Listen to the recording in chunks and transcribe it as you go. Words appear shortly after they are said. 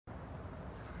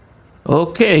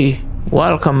Oke,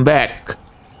 welcome back.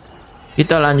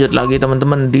 Kita lanjut lagi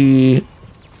teman-teman di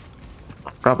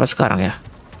berapa sekarang ya?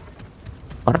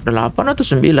 Part 8 atau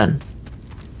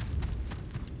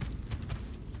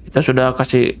 9? Kita sudah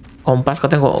kasih kompas,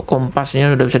 katanya kok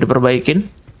kompasnya sudah bisa diperbaikin.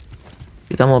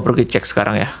 Kita mau pergi cek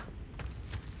sekarang ya.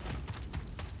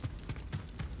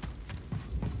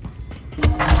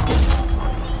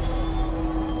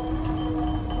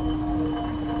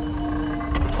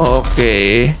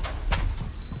 Oke.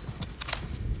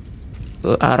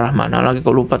 Ke arah mana lagi?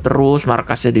 Kok lupa terus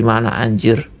markasnya di mana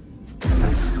anjir.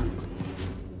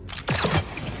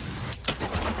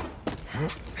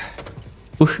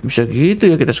 Bisa gitu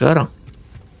ya kita sekarang.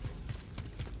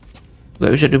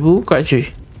 Gak bisa dibuka cuy.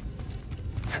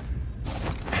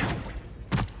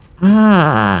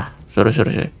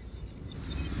 Sorry.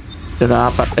 Kita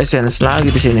dapat essence lagi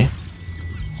di sini.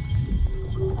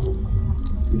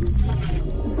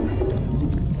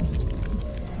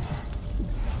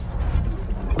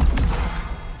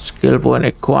 Skill point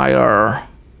acquire.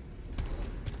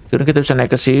 Kira kita bisa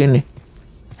naik ke sini.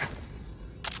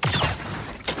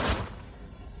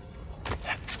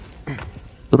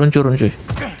 Turun cuy.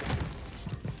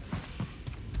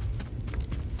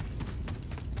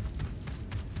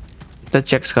 Kita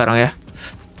cek sekarang ya.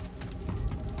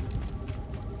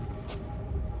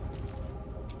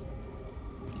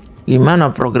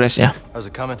 Gimana progresnya? How's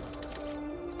it coming?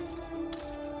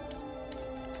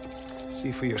 See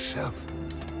for yourself.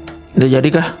 Udah jadi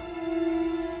kah?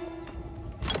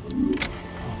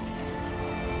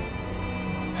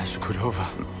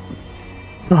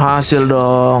 Berhasil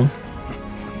dong.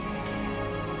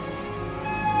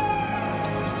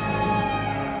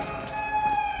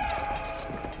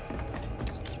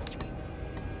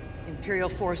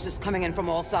 Imperial forces coming in from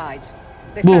all sides.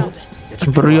 They Bu, found us.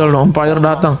 Imperial Empire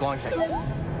datang.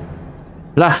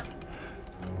 Lah.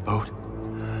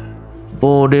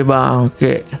 Bode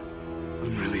bangke.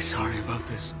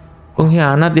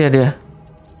 Pengkhianat ya dia.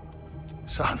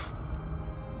 Son,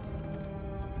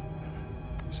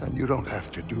 you don't have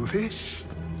to do this.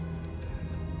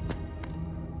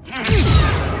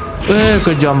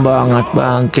 Kejam banget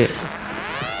bangke.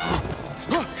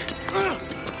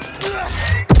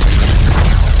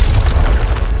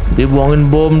 Dibuangin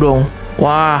bom dong.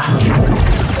 Wah.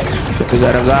 Tapi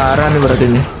gara-gara nih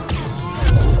berarti nih.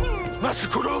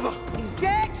 He's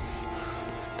dead.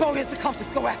 Go, here's the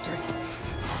compass. Go after it.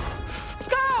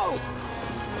 Go.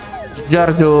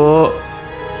 Kejar, Cuk.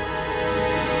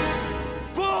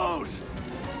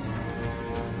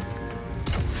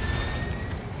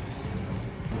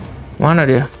 Mana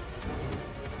dia?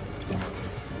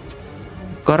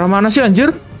 Ke arah mana sih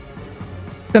anjir?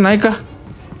 Kita naik kah?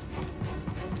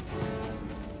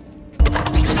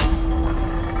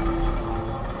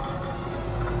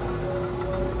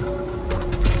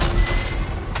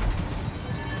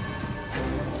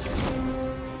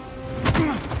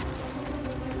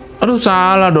 Aduh,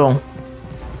 salah dong.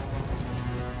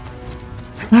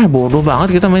 Bodoh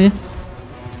banget kita mainnya.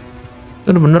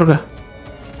 Itu udah bener kah?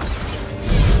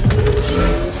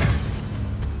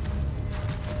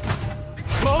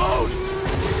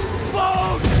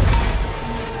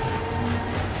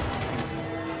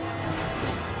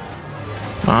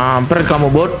 Hampir kamu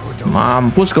bot.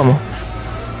 Mampus kamu.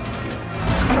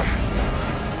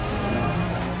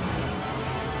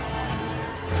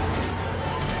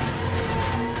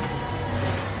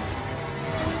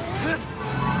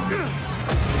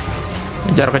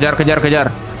 Kejar.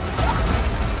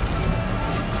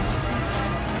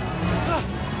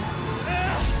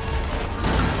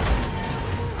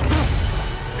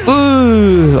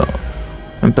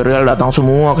 Imperial datang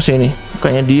semua ke sini.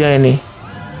 Kayaknya dia ini.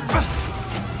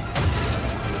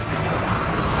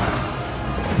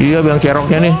 Dia yang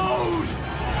keroknya nih.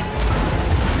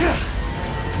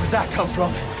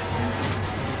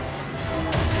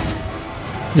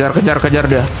 Kejar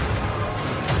dia.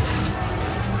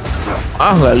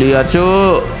 Nggak lihat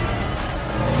cu.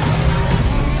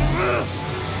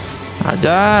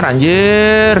 Ajar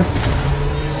anjir.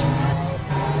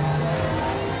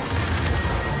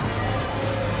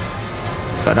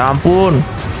 Gak ada ampun.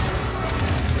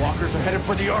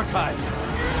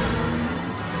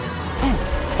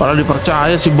 Kalau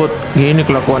dipercaya si bot gini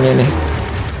kelakuannya nih.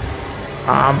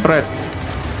 Ampret.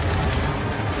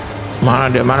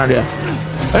 Mana dia?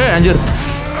 Anjir.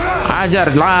 Ajar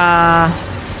lah.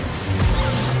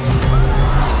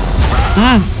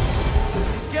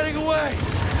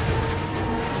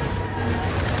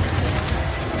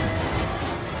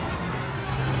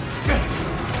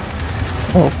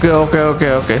 Oke.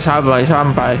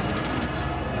 Sampai.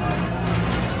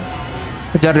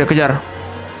 Kejar.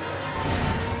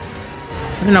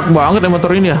 Enak banget ya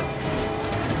motor ini ya.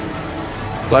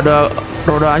 Gak ada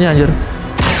rodanya anjir.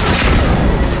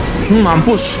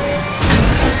 Mampus.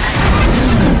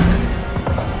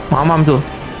 Mamam tuh.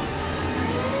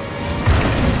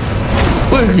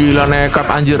 Wih, gila nekat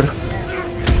anjir.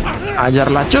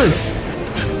 Ajarlah cuy.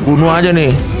 Bunuh aja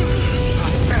nih.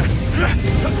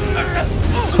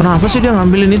 Kenapa sih dia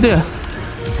ngambilin itu ya?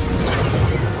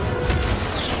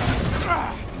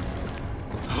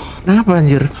 Kenapa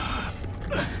anjir?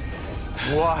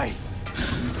 Why?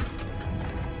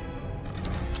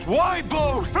 Why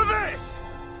both for this?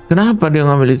 Kenapa dia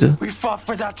ngambil itu? We fought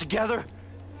for that together.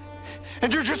 And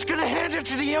you're just gonna hand it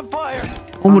to the Empire.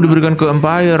 Oh, mau diberikan ke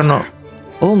Empire, no?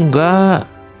 Oh, enggak.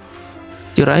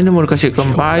 Kirain dia mau dikasih ke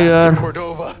Empire.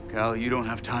 Cordova. Cal, you don't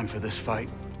have time for this fight.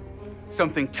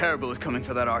 Something terrible is coming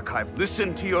for that archive.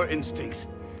 Listen to your instincts.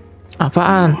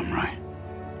 Apaan? I'm right.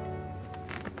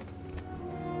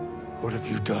 What have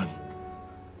you done?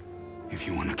 If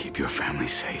you want to keep your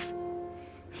family safe,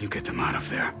 you get them out of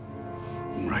there.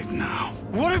 Right now.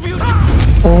 What have you done?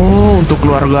 Oh, untuk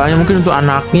keluarganya, mungkin untuk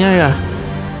anaknya ya.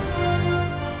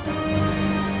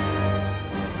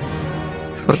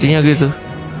 Sepertinya gitu.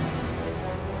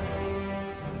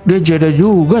 Dia Jedi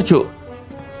juga, Cuk.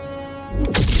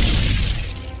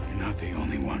 You're not the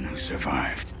only one who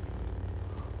survived.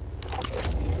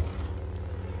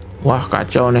 Wah,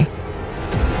 kacau nih.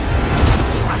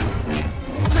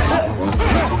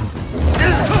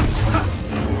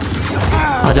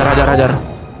 Hajar.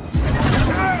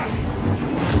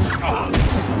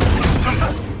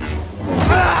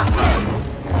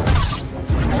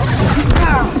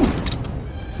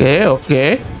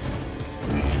 Oke.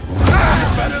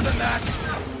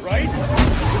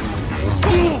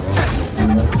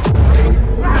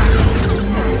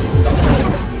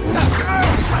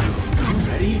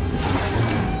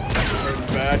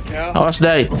 Awas,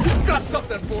 Dai.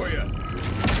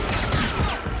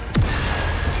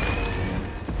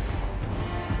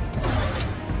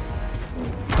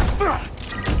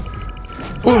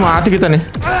 Mati kita nih.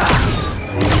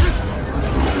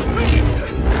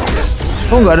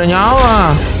 Oh, nggak ada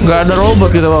nyawa, nggak ada robot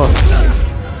kita bawa.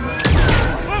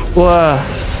 Wah.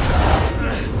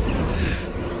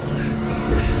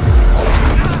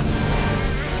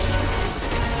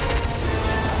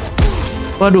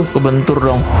 Waduh, kebentur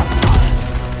dong.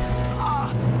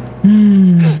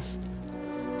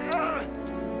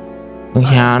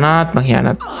 Pengkhianat.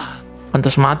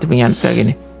 Pantas mati pengkhianat kayak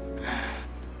gini.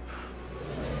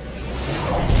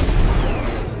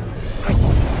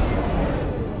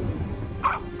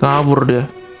 Kabur dia.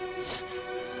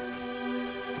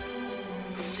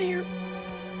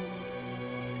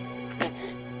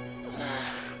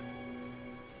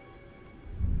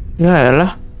 Ya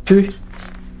elah, cuy.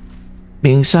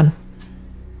 Pingsan.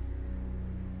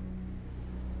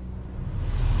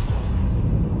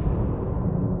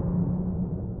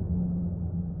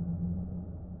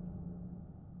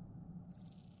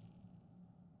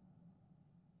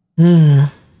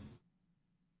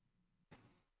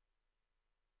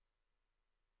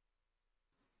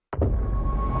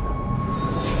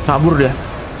 Kabur dia.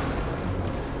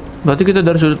 Berarti kita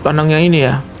dari sudut pandangnya ini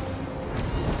ya.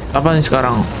 Apa nih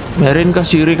sekarang? Merin kah,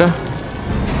 Siri kah?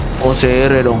 Oh,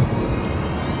 Sere dong.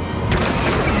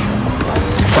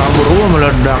 Kabur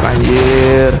meledak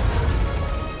anjir.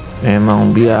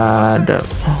 Memang biadab.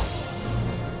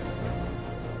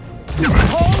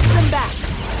 Hold them back.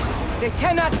 They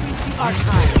cannot reach the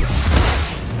archive.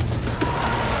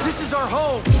 This is our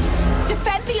home.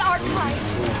 Defend the archive.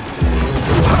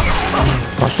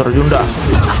 Master Junda.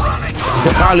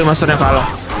 Tiap kali masternya kalah.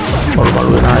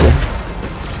 Malu-maluin aja.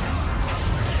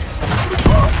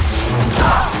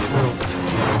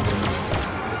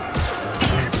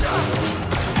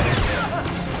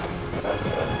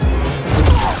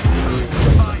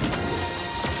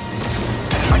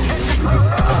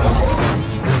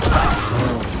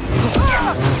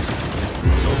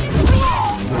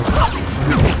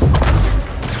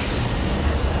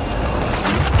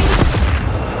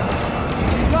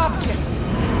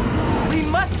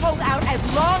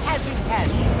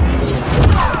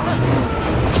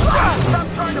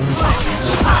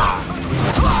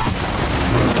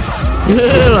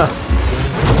 Gila.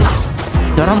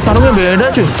 Cara tarungnya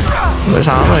beda cuy. Nggak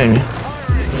sama ini.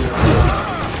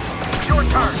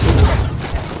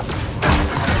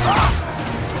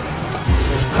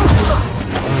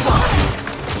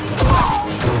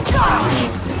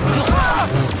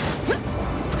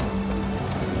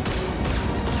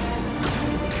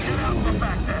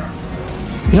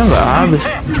 Ya nggak habis.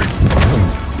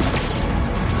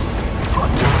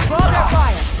 Draw their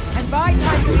fire and buy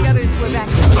time for the others to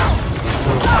evacuate.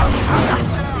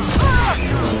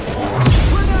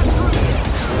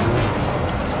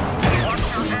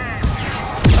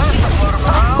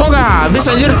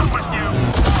 finish anjir.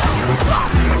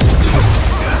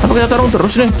 Apa kita tarung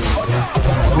terus nih?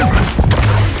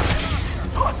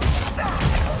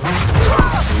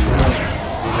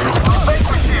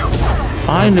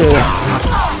 Ain deh.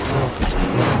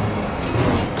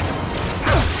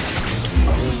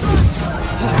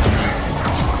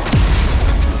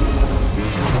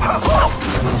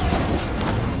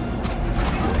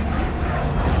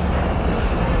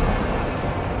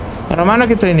 Arah mana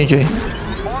kita ini cuy?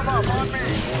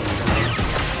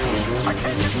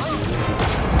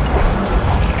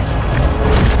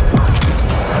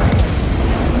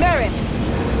 Marin,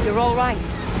 you're all right.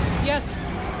 Yes,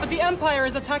 but the Empire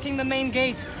is attacking the main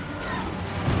gate.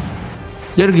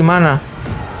 Jadi gimana?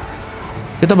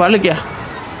 Kita balik ya?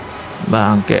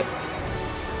 Bangke.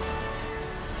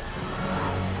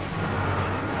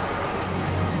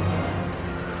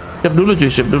 Siap dulu cuy,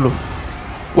 siap dulu.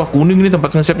 Wah, kuning ini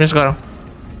tempat nge-save-nya sekarang.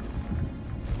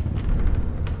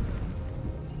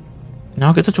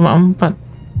 Nah, kita cuma 4.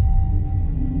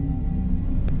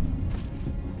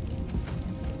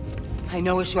 I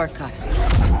know a shortcut.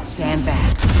 Stand back.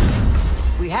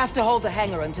 We have to hold the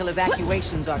hangar until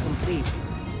evacuations are complete.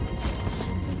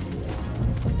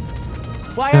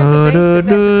 Why aren't the base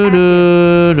defenses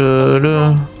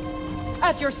active?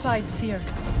 At your side, Seer.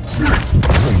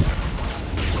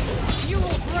 You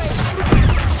will break.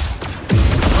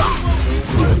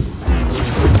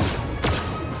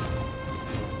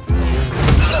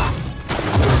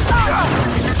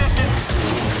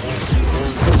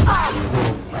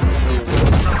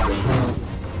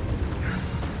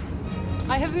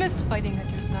 I have missed fighting at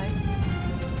your side.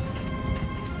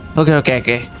 Oke.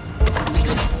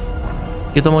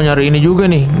 Kita mau nyari ini juga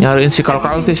nih, nyariin si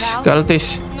Kaltis.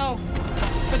 No,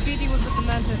 but BD was with the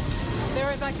Mantis.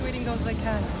 They're evacuating those they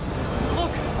can.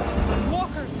 Look,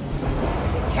 walkers.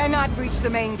 Cannot breach the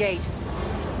main gate.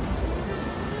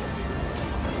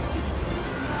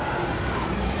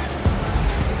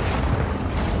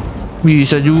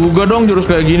 Bisa juga dong jurus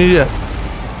kayak gini dia.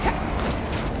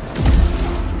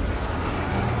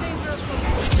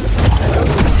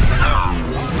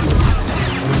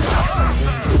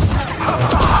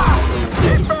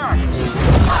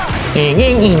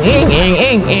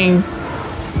 Ing.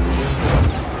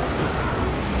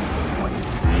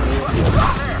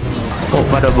 Oh,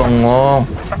 pada bengong.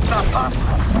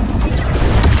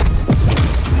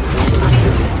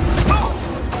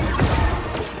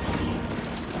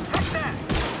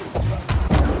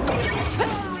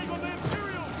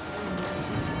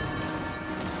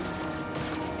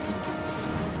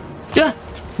 Ya,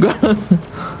 gak.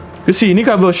 Kesini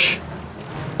kah bos?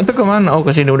 Itu kemana? Oh,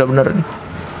 kesini udah bener nih.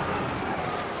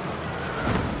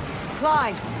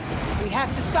 Climb. We have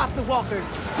to stop the walkers.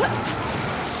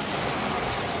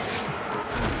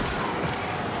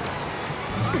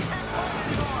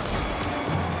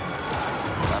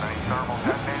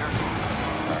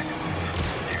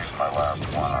 Use my last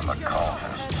one on the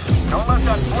cultist. Don't let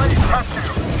that blade touch you!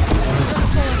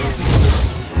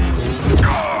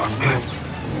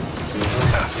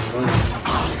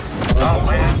 I'll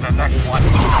land the next one.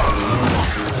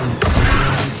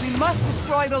 We must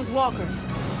destroy those walkers.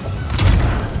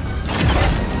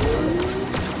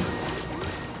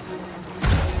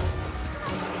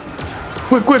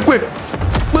 Quick.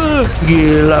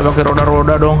 Gila, pakai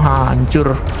roda-roda dong,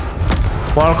 hancur.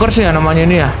 Walkers ya namanya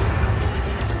ini ya.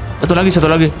 Satu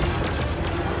lagi.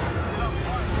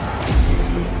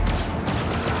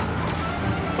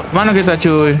 Mana kita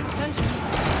cuy?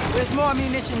 There's more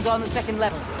munitions on the second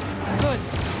level. Good,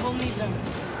 we'll need them.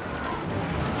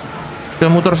 Kita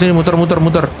muter sini, muter.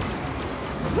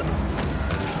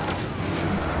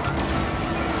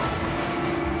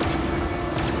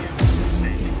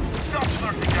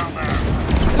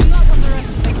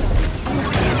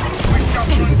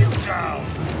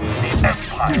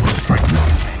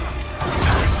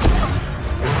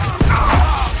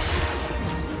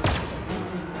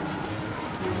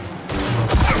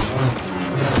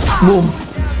 Boom.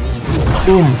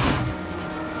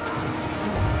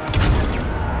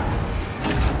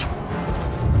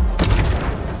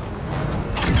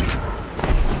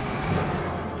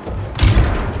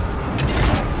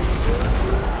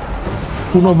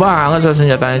 Kuno banget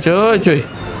senjatanya cuy.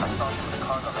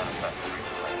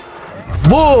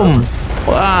 Boom.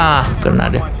 Wah, kena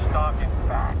deh.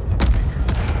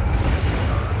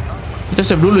 Kita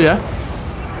save dulu ya.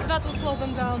 That will slow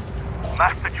them down.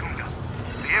 Master Junda,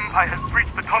 the Empire has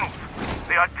breached the tunnels.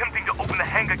 They are attempting to open the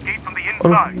hangar gate from the Oh,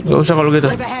 inside. gak usah kalau gitu.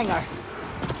 To the hangar.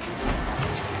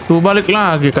 Tuh balik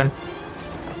lagi kan.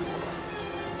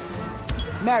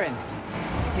 Marin,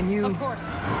 can you... Of course.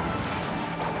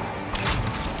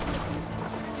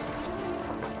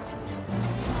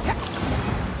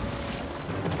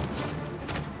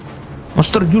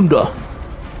 Monster Junda.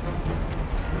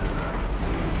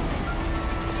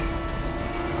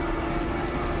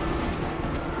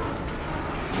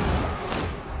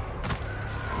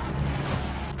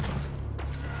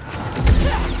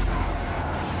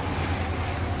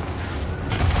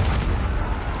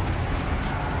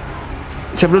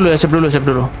 Save dulu ya, save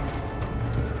dulu.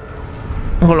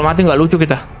 Kalau mati nggak lucu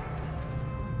kita.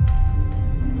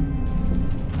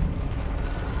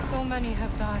 So many have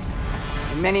died.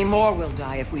 And many more will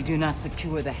die if we do not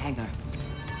secure the hangar.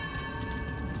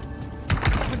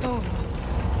 With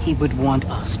He would want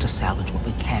us to salvage what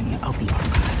we can of the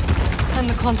archive. and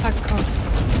the contact codes.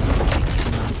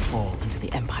 Do not fall into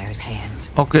the Empire's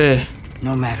hands, Oke.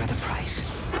 no matter the price.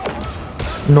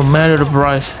 No matter the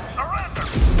price.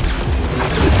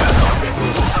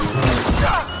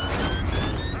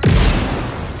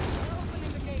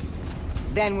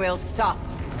 Then we'll stop.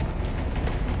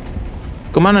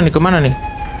 Kemana nih?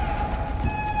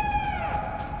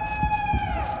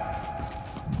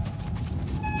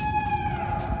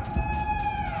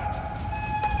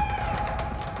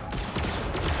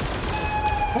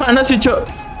 Mana sih, Cok?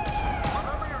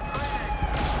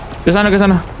 Ke sana.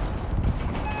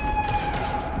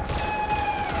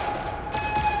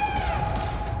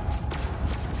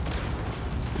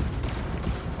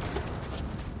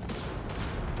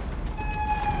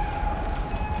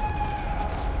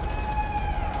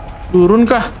 Turun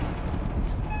kah?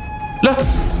 Lah,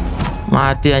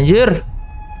 mati anjir.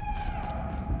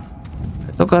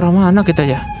 Atau ke arah mana kita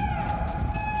ya?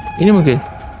 Ini mungkin.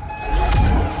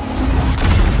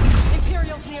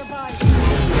 Imperials nearby.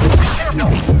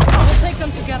 We'll take them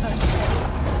together.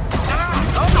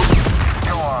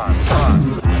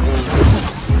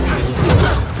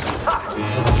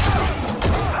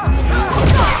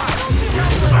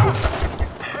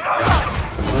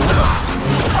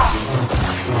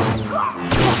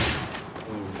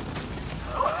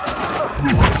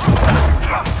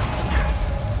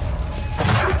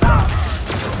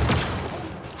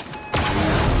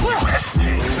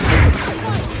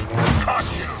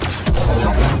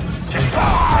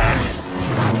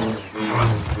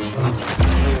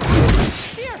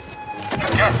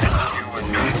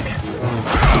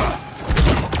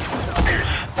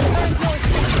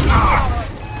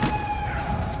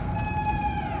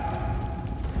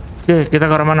 Oke, kita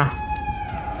ke arah mana?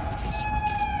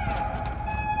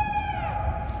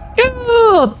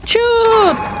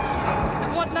 Shoot!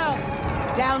 What now?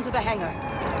 Down to the hangar.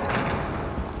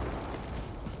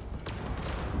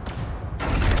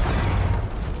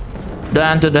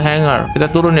 Dan to the hangar.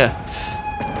 Kita turun ya.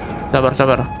 Sabar.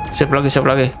 Save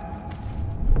lagi.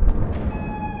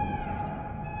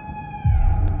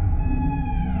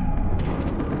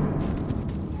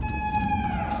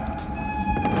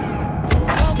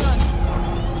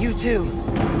 You too.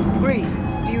 Breeze,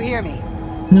 do you hear me?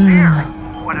 Here!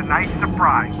 What a nice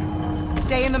surprise.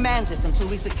 Stay in the Mantis until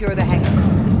we secure the hangar.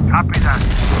 Copy that.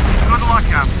 Good luck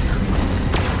out there.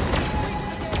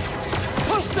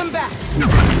 Push them back!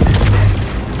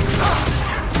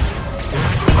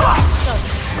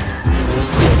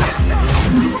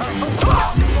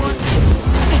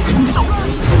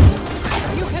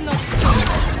 You cannot.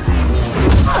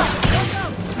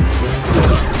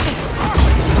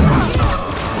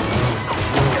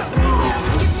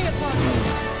 Give me a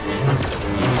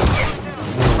target.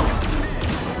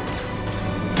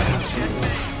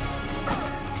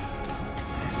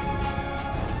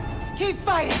 Keep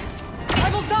fighting! I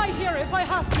will die here if I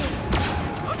have to.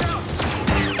 Look out!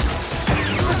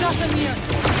 Datang near.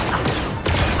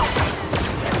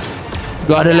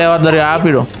 Gak ada lewat dari api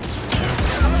dong.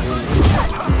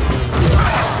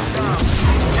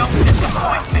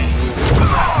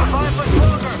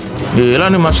 Gila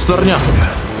nih masternya.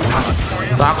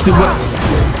 Aktif banget.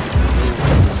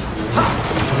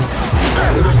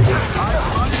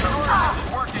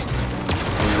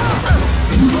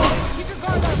 Keep your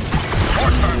guard up.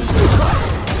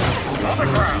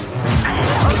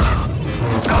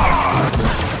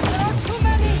 There are too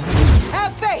many.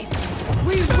 Have faith!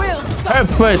 We will stop! Have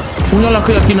faith. Punyalah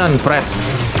keyakinan, Fred.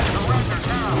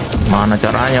 Mana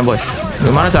caranya, bos?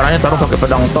 Gimana caranya taruh pakai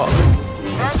pedang tok?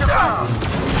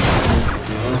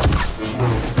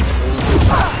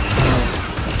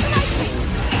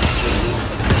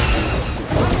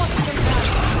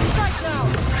 Strike now.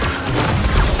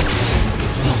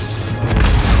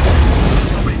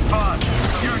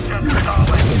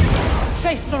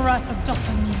 Face the wrath of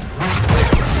Datang.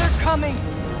 They're coming.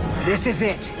 This is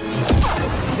it.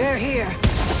 They're here.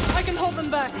 I can hold them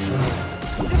back.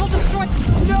 They will destroy.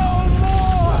 No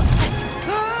more.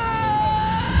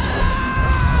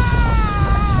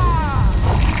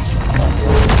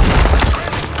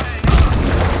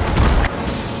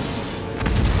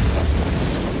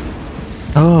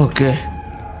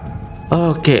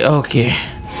 Oke.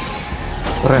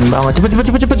 Keren banget.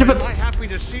 Cepet. Happy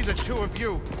to see the two of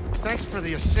you. Thanks for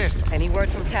the assist. Any word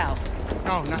from Cal?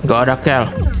 No, not. Gak ada Kel.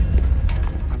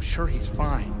 I'm sure he's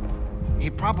fine. He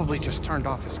probably just turned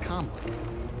off his comm.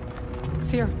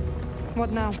 Seer, what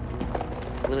now?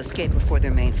 We'll escape before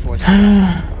their main force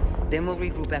arrives. Then we'll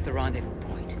regroup at the rendezvous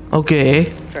point. Oke.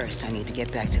 First, I need to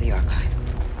get back to the archive.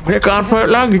 Mereka archive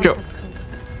lagi, Cok.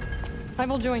 I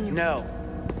will join you. No.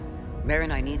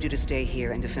 Marin, I need you to stay here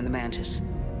and defend the Mantis.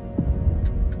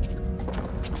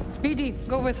 BD,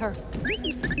 go with her.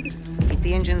 Keep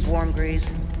the engines warm,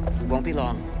 Grease. Won't be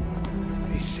long.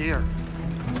 Hey, Seer.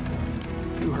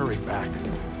 You hurry back.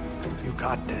 You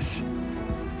got this.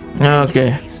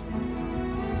 Oke.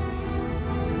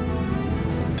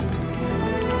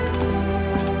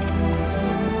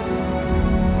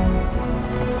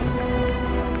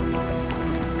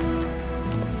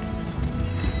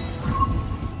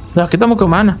 Nah, kita mau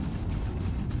kemana?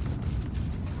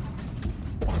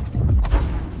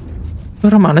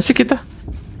 Ke mana sih kita?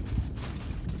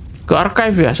 Ke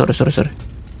archive ya? Sorry.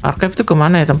 Archive itu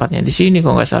kemana ya tempatnya? Di sini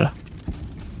kok nggak salah.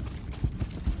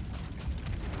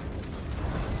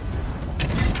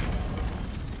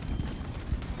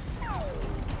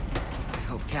 I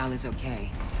hope Cal is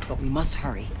okay, but we must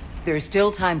hurry. There is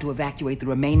still time to evacuate the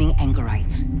remaining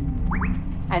Angarites.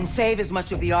 And save as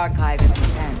much of the archive as we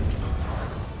can.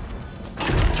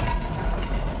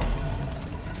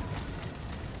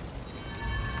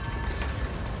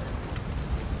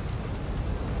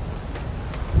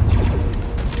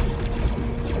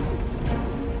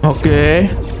 Oke.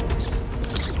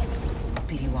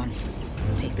 BD-1,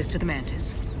 take this to the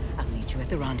Mantis. I'll meet you at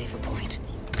the rendezvous point.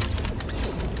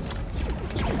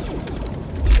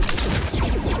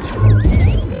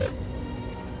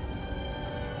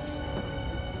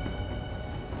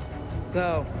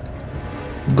 Go.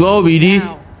 Go, BD.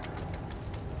 Now.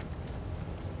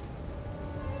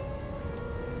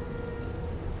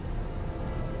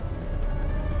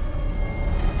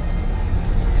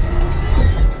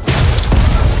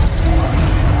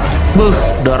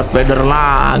 Darth Vader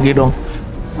lagi dong.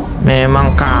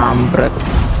 Memang kampret.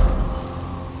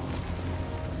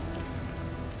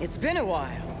 It's been a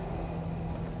while.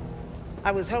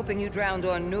 I was hoping you drowned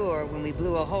on Nur when we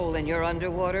blew a hole in your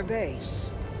underwater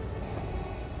base.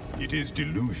 It is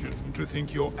delusion to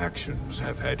think your actions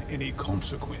have had any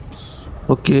consequence.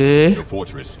 Oke. The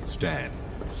fortress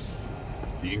stands.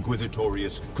 The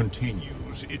Inquisitorius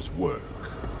continues its work.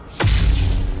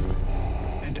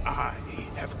 And I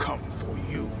have come for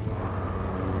you.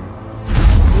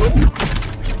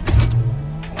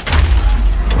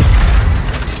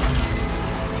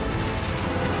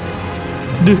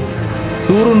 Duh,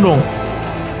 turun dong.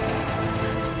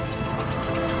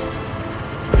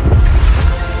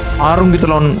 Arung gitu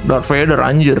lawan Darth Vader,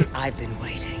 anjir. I've been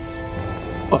waiting.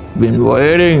 Oh, been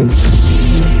waiting.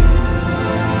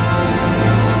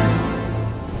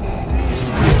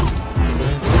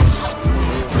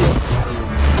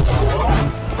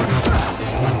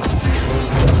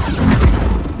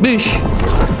 Bish.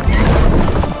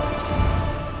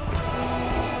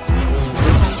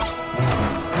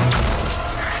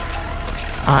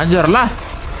 Ajar lah.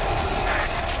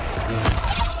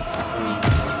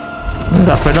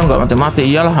 Enggak, pedang nggak mati-mati.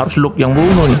 Iyalah, harus Luke yang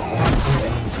bunuh nih.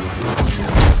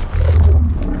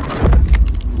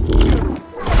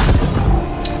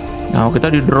 Nah, kita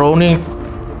di droning.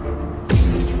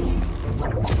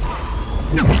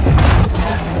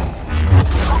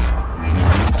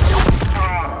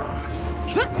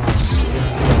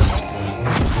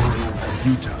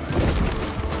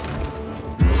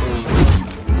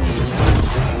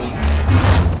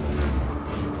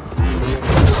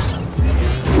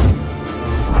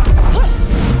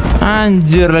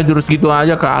 Anjir lah, jurus gitu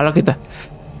aja kalah kita.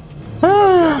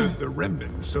 The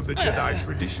remnants of the Jedi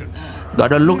tradition.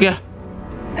 Gak ada Luke ya.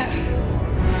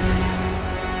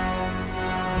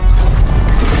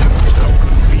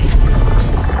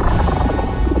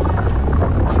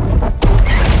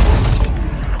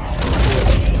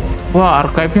 Wah,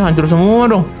 archive-nya hancur semua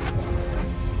dong.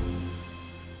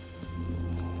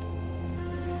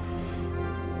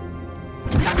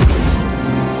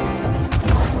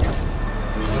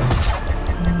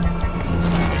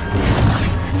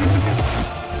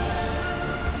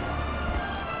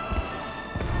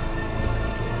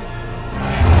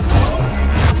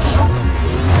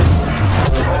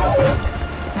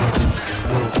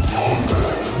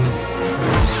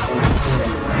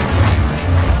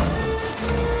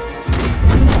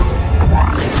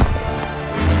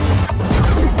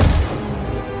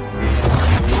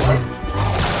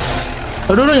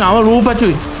 Aduh, nyawa lupa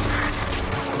cuy.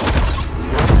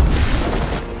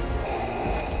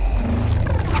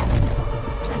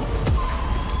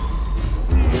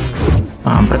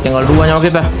 tinggal 2 nyawa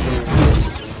kita.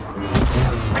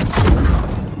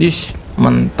 Ish,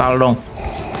 mental dong.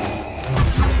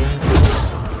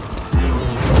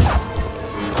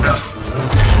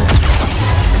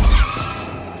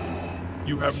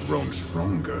 You have grown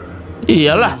stronger.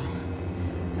 Iyalah.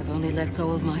 I've only let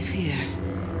go of my fear.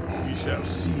 We shall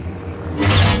see.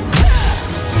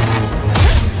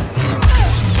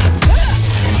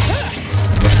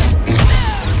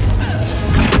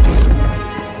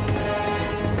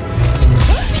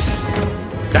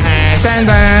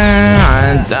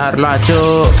 Antarlah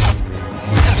cuk.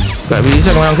 Gak bisa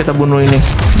memang kita bunuh ini.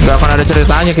 Gak akan ada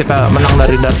ceritanya kita menang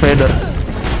dari Darth Vader.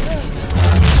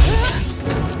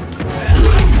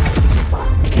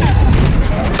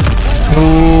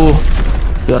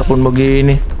 Biarpun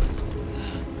begini.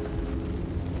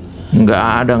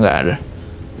 Nggak ada.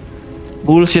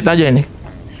 Bullshit aja ini.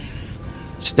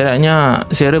 Setidaknya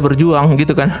seri berjuang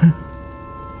gitu kan.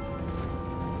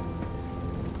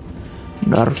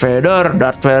 Darth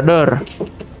Vader.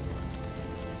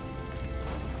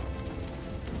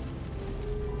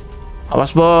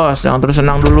 Awas bos, jangan terus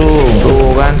senang dulu.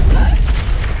 Tuh kan.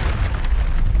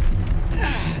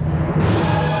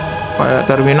 Kayak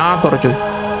Terminator cuy.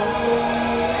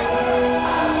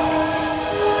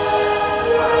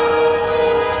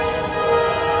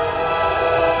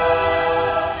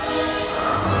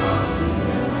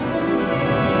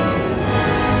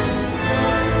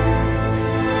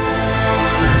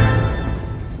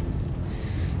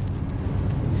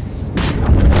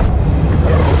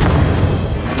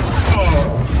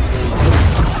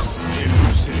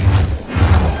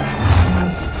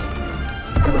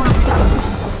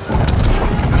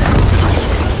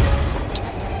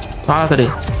 Salah tadi.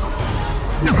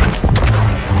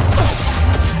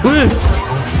 Wih.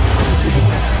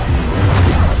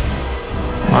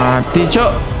 Mati,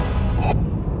 cok.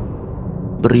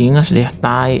 Beringas dia,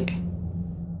 tai.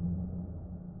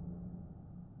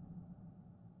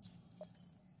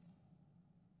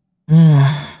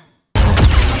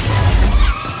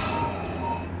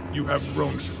 You have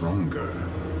grown stronger.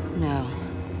 No,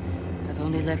 I've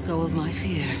only let go of my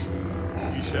fear.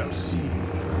 We shall see.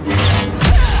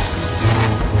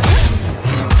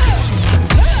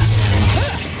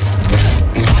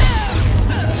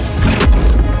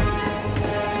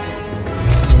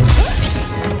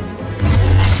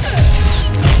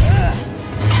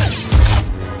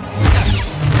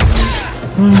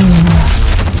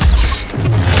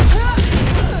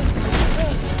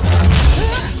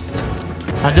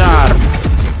 Hajar.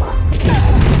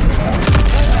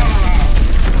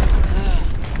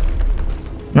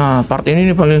 Nah, part ini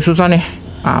nih paling susah nih.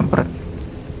 Ampret.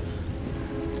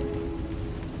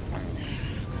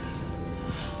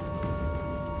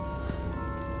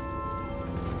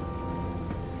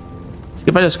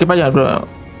 Skip aja, bro.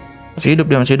 Masih hidup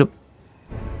dia, masih hidup.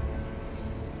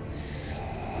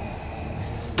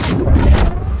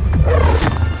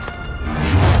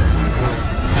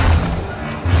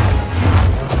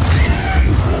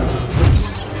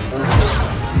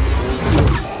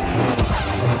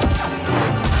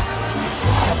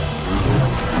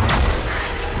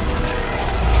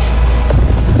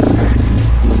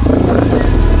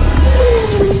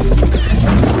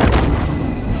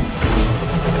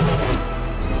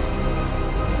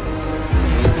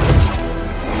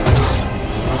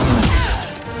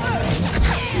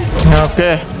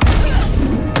 Oke.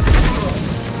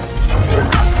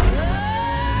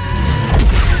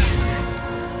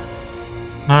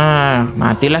 Nah,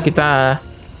 matilah kita.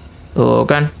 Tuh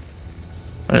kan.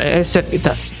 Reset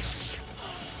kita.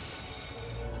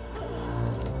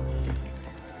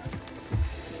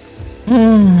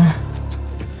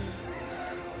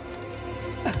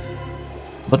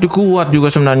 Berarti kuat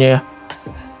juga sebenarnya ya.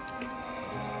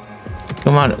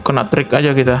 Cuma kena trik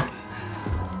aja kita.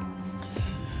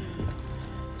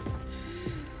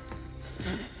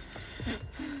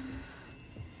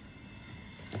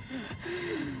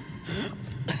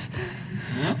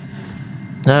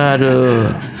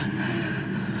 Aduh.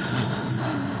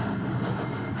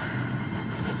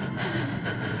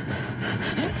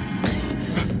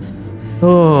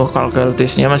 Tuh,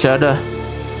 kalkultisnya masih ada.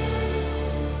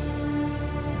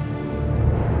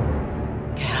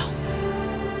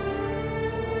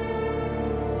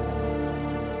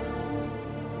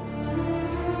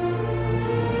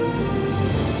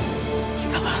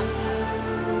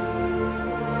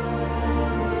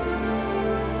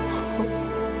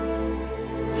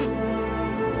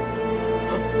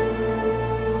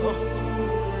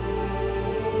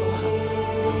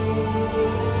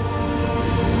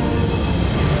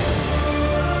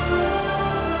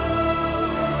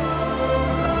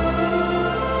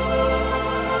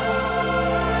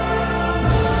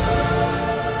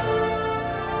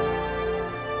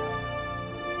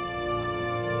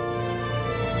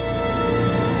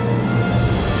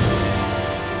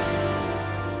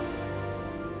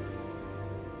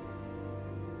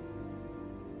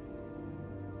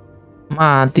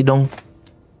 Mati dong.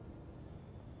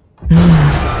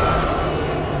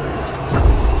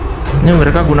 Ini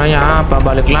mereka gunanya apa?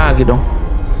 Balik lagi dong.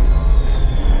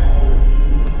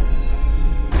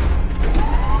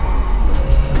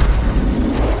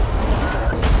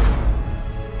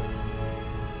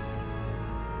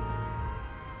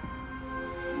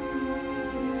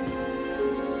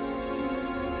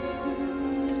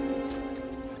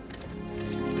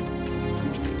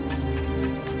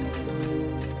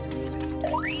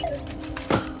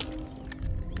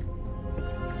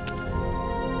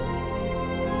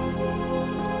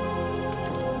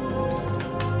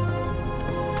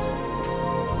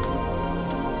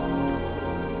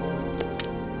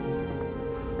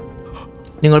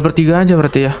 Tinggal bertiga aja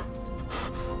berarti ya.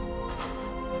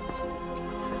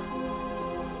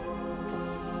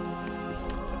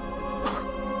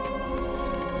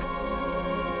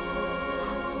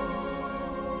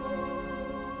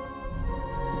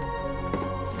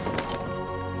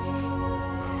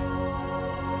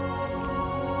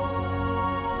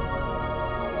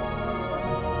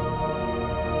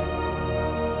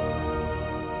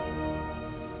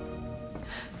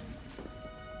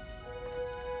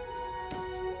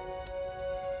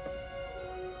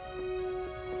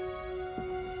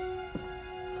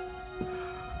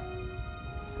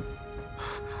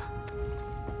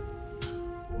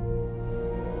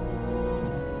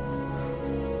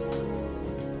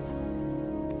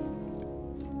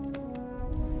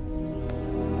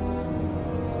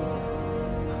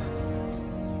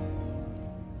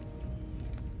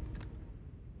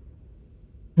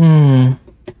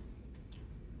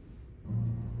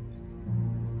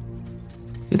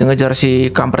 Kita ngejar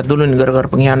si kampret dulu nih gara-gara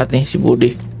pengkhianat nih si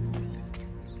Budi. You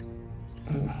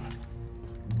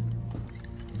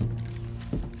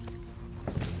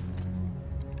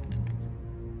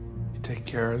take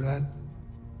care of that?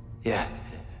 Yeah.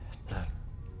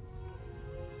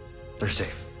 They're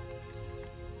safe.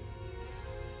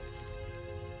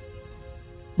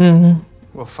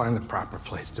 We'll find the proper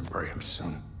place to bury him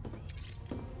soon.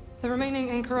 The remaining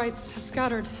anchorites have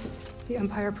scattered. The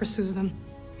Empire pursues them.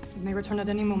 They may return at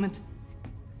any moment.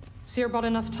 Seer bought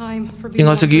enough time for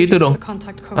Tinggal segitu dong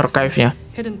contact archive-nya.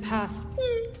 hidden path.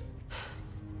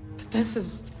 But this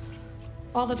is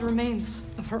all that remains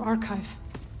of her archive.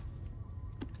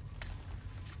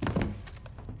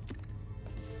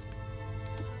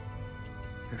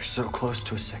 You're so close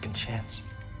to a second chance.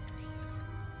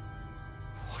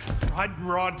 What a blood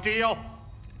raw deal.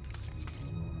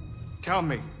 Tell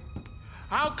me,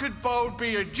 how could Bode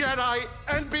be a Jedi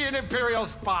and be an Imperial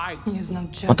spy? He is no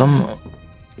Jedi.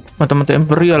 Mata-mata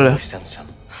Imperial ya. I sense him.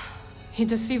 He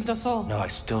deceived us all. No, I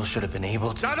still should have been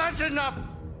able to. Now that's enough!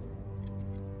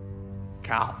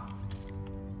 Cal.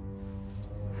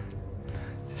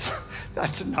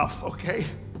 That's enough, okay?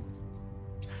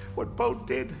 What Bode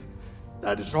did,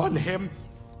 that is on him.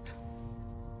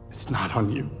 It's not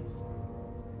on you.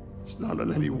 It's not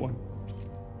on anyone.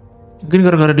 Mungkin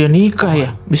gara-gara dia nikah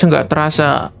ya, bisa nggak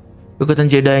terasa kekuatan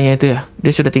Jedi-nya itu ya.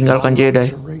 Dia sudah tinggalkan Jedi.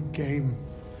 It's a rigged game,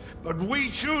 but we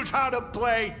choose how to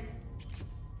play.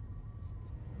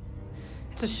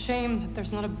 It's a shame that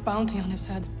there's not a bounty on his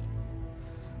head.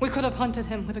 We could have hunted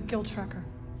him with a guild tracker.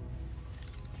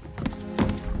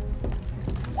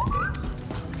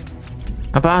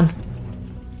 Apaan?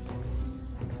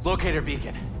 Locator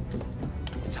beacon.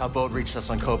 It's how Bode reached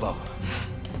us on Kobo.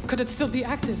 Could it still be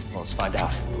active? Well, let's find out.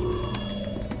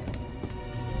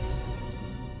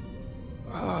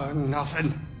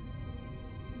 Nothing.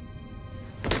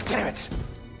 Damn it!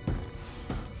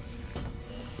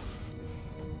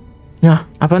 Ya,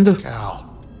 apaan tuh? Cal.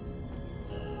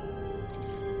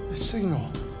 The signal.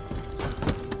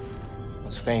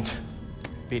 It's faint.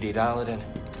 BD, dial it in.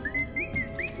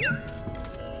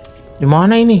 Di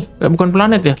mana ini? Bukan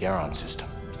planet ya? Garon system.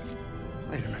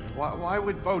 Wait a minute. Why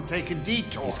would Bode take a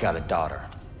detour? He's got a daughter.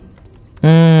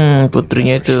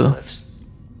 Putrinya That's where itu. she lives.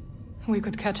 We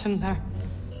could catch him there.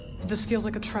 But this feels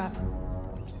like a trap.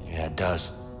 Yeah, it does.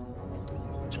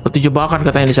 Seperti jebakan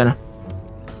katanya di sana.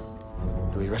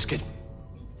 Do we risk it?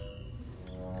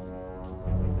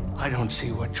 I don't see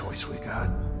what choice we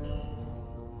got.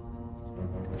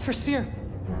 For Seer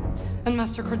and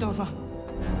Master Cordova,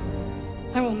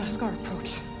 I will mask our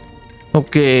approach.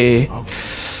 Oke.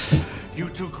 You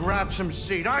two grab some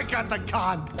seed. I got the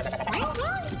gun.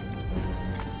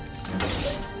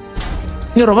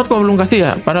 Ini robot kok belum kasih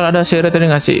ya? Padahal ada seri tadi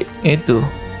ngasih itu.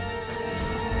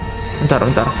 Bentar.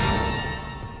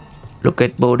 Look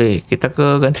at Bode. Kita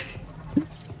ke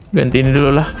ganti ini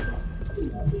dulu lah.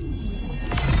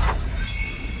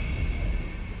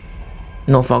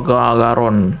 Nova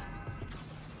Garon.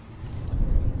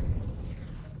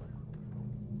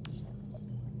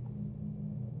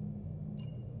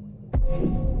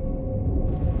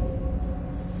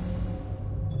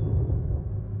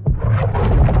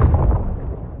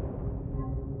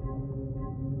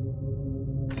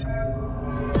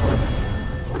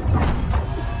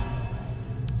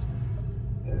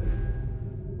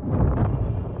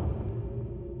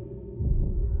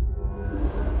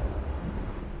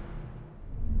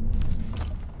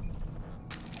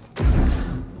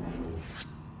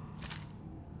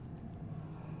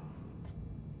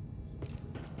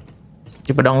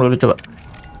 Cuci pedang dulu coba.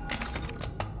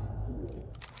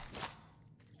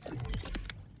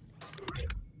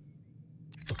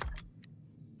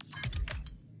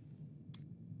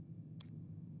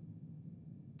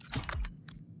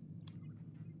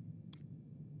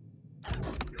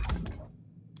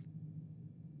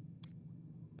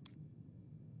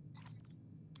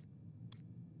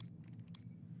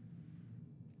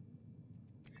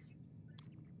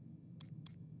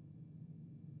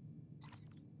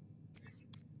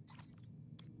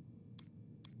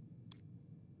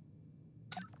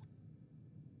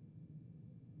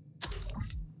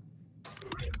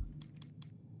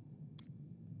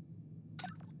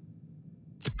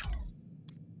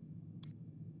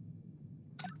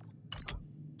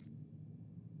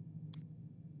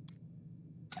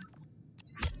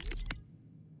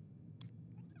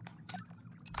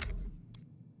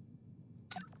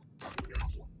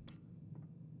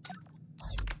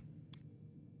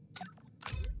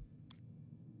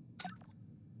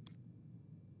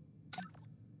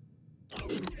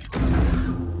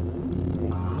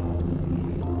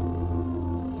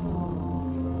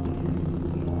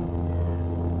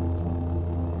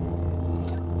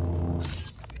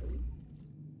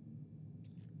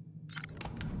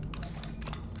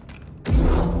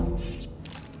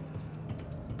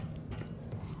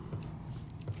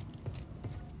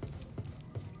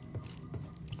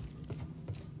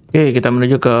 Oke, kita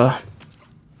menuju ke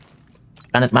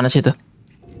planet mana sih itu?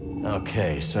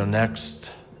 Okay, so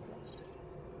next.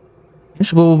 Ini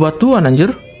sebuah batuan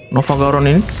anjir. Nova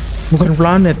Garon ini bukan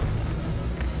planet.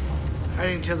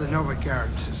 Heading to the Nova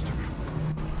Garrett system.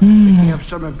 Picking up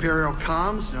some Imperial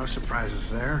comms, no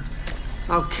surprises there.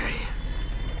 Okay.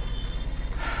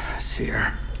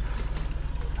 Seer,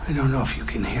 I don't know if you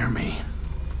can hear me,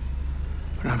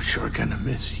 but I'm sure gonna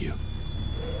miss you.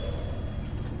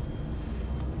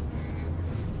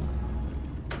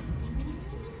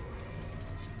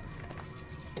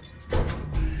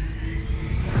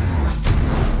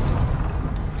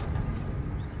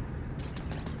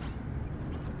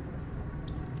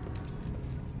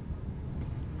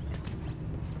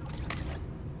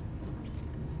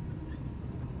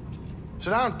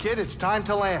 Sit down, kid. It's time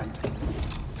to land.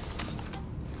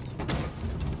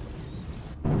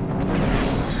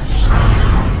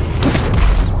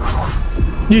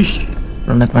 Ih,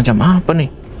 planet macam apa nih?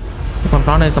 Bukan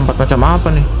planet, tempat macam apa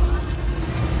nih?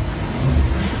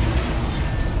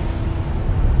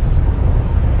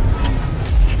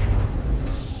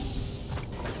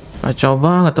 Kacau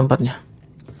banget tempatnya.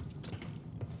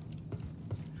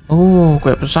 Oh,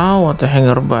 kayak pesawat ya,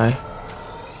 hangar by.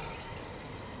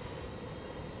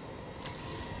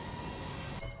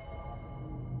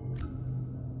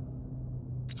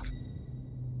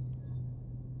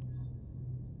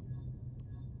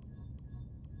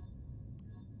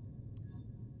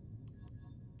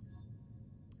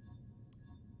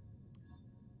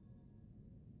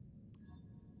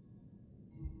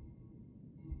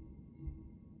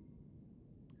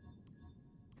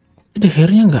 Di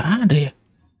akhirnya nggak ada ya.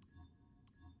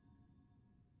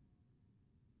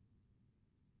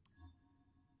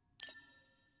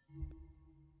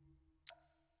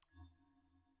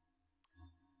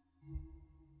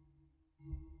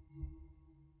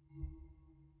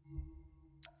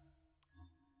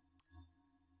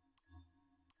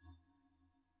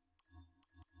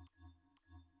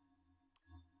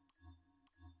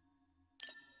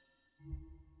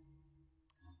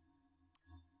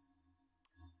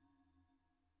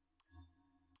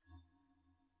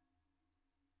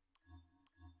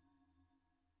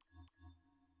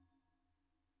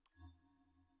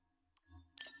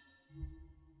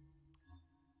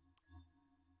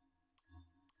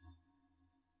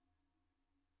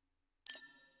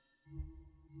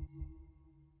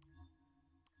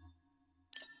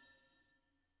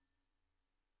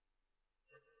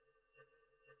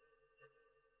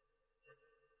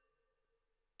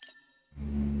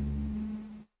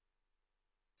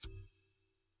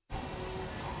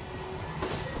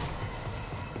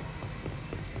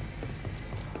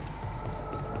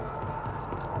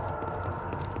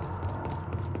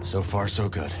 So far, so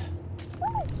good.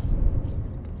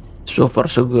 So far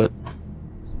so good.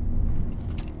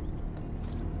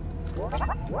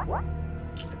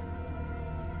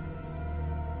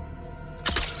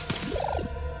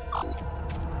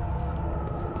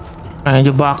 Kayak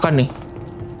jebakan nih.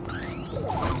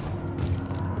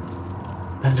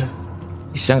 Aduh.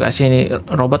 Bisa nggak sih ini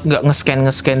robot nggak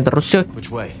nge-scan terus ya?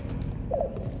 Which way?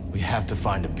 We have to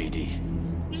find him, BD.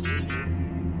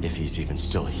 If he's even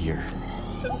still here.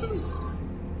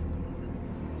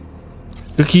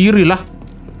 Ke kiri lah.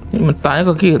 Ini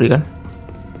mentahnya ke kiri kan.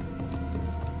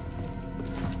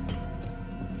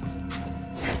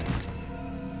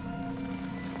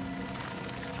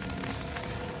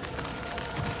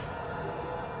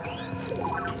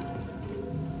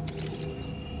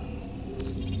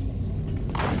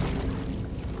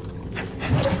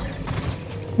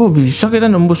 Oh, bisa kita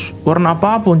nembus warna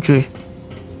apapun cuy.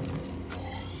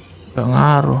 Gak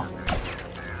ngaruh.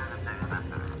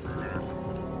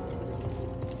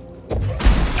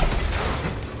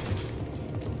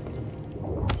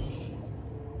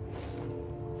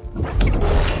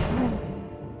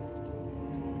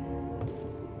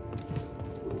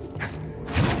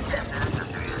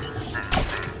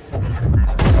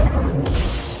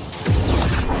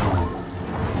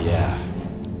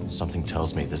 Something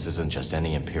tells me this isn't just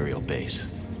any Imperial base.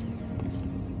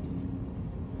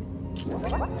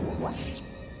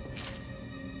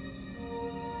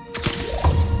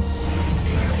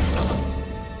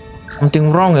 Something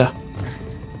wrong ya?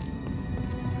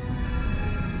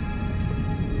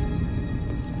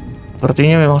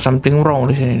 Sepertinya memang something wrong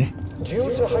di sini nih. Due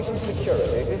to heightened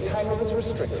security, this hangar is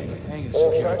restricted.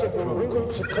 All traffic will reroute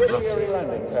to tertiary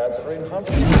landing pads for enhanced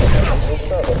until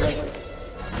further notice.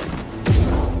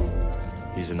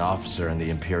 He's an officer in the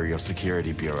Imperial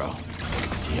Security Bureau,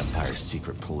 the Empire's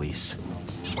secret police.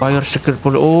 Empire secret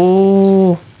police.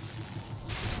 Oh.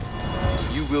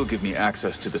 You will give me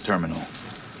access to the terminal.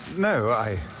 No,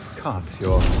 I can't.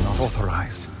 You're not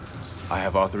authorized. I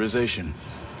have authorization.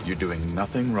 You're doing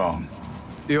nothing wrong.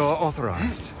 You're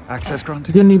authorized. Access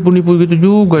granted. Dia nipu-nipu gitu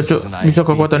juga, Cok. Bisa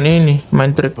kekuatan ini,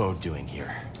 main trik. What's Bo doing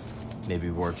here? Maybe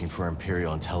working for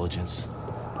Imperial intelligence?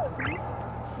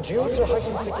 Due to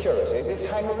heightened security, this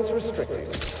hangar is restricted.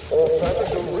 All traffic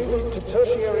will reroute to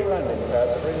tertiary landing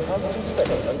pads for enhanced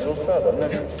inspection until further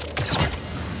notice.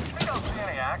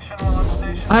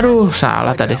 Aduh,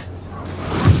 salah tadi.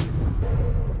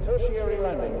 Tertiary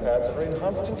landing pads for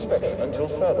enhanced inspection until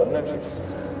further notice.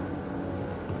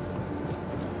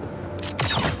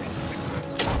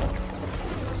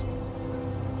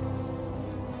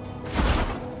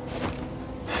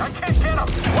 I can't get him!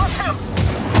 Watch him!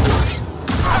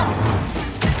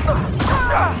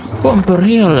 Kok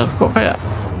Imperial ya? Kok kayak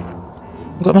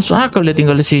nggak masuk akal dia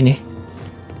tinggal di sini.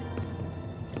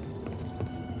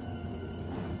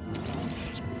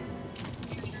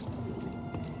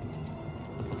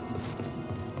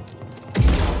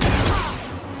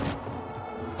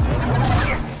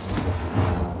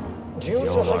 Due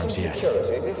to heightened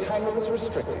security, this hangar is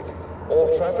restricted. All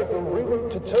traffic will reroute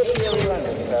to tertiary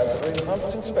landing pads for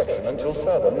enhanced inspection until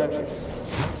further notice.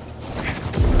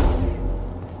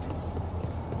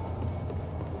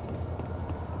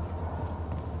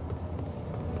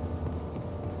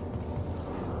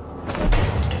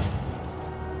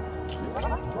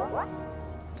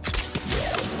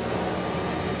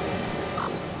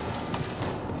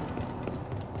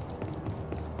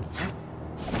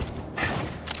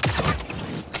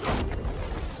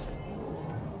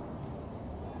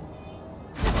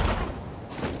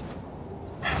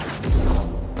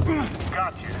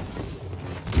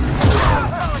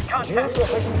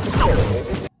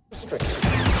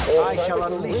 I shall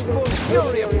unleash full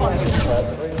fury upon you.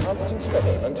 For enhanced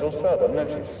inspection until further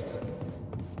notice.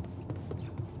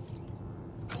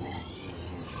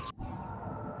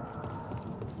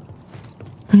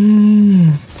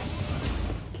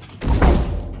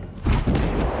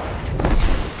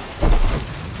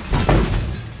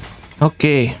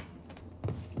 Oke.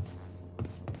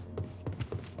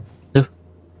 Duh.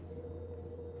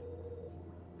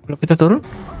 Kalau kita turun?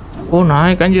 Oh,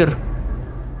 naik anjir.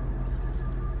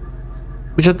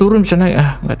 Bisa turun, bisa naik.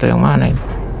 Ah, nggak tahu yang mana ini.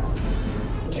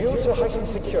 Due to heightened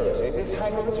security, this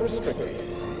hangar is restricted.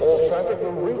 All traffic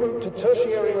will reroute to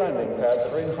tertiary landing pads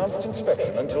for enhanced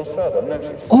inspection until further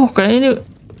notice. Oh, kayak ini.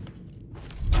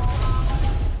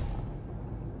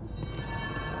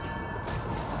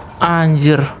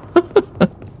 Anjir.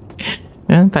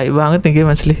 Yang tai banget nih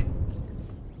game asli.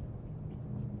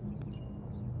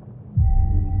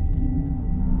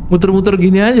 Muter-muter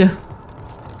gini aja.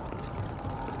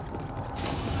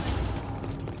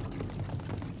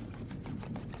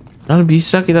 Padahal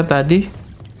bisa kita tadi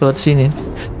lewat sini.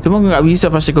 Cuma nggak bisa,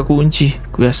 pasti kekunci.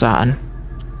 Kebiasaan.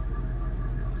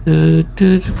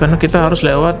 Karena kita harus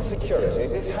lewat. Security,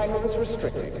 this hangar is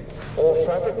restricted. All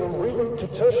traffic will reroute to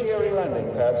tertiary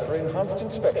landing pads for enhanced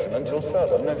inspection until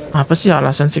further notice. Apa sih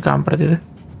alasan si kampret itu?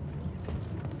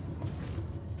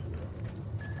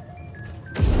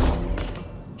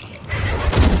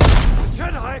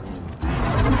 Jedi!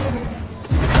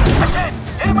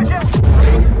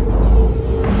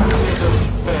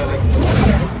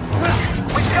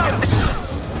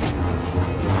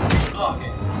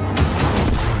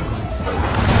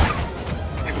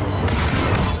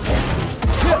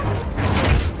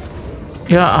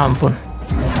 Ya ampun.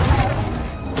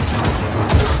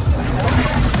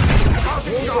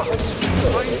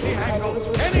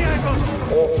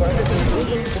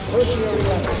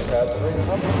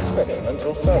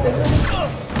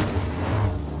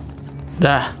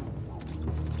 Dah.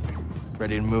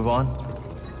 Ready to move on?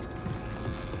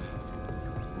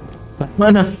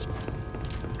 Mana?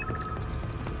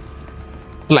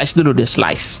 Slice dulu deh,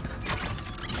 slice.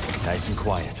 Nice and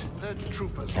quiet.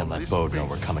 Can't let Bode know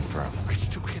we're coming for him.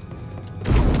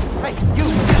 Hey, you!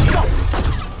 Stop!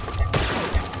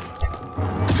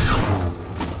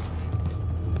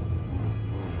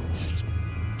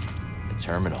 The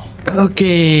terminal.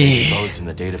 Okay. Bode's in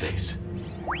the database.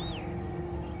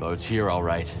 Bode's here, all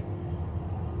right.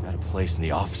 Got a place in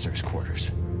the officers' quarters.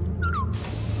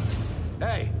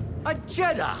 Hey, a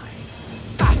Jedi!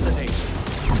 Fascinating!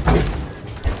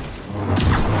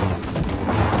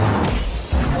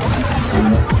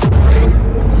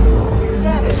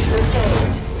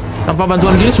 Tanpa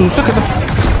bantuan gini susah kita.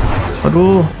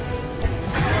 Aduh.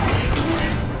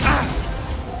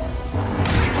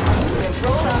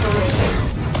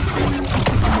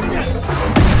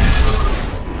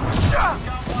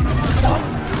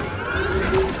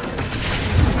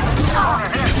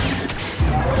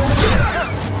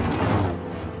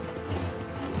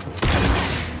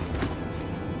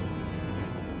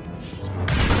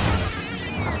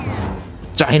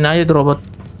 Cahin aja tuh robot.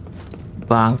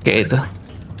 Bangke itu.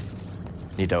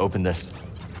 Need to open this.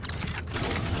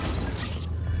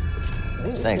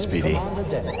 Thanks, BD.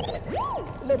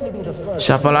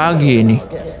 Siapa lagi ini?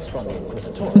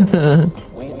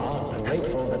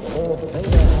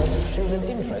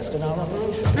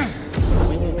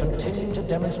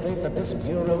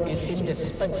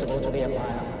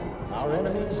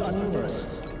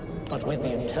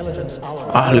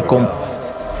 Ahli kom.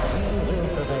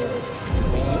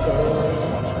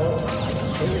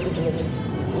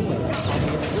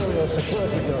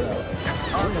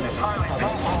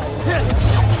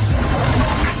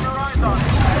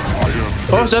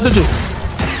 Oh, saya tuju.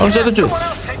 Oh, saya tuju.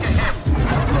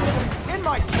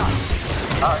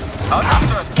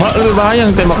 Wah, lebih bahaya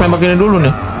yang tembak-tembak ini dulu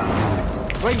nih.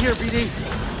 Right here, BD.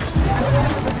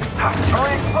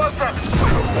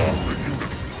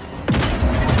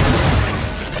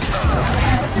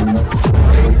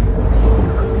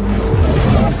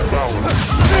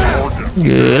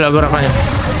 Gila gerakannya.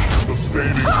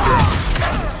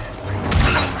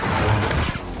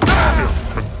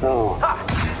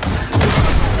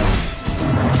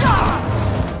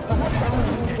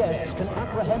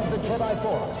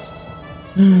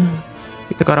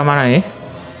 Kita ke arah mana ya?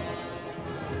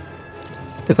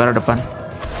 Kita ke arah depan.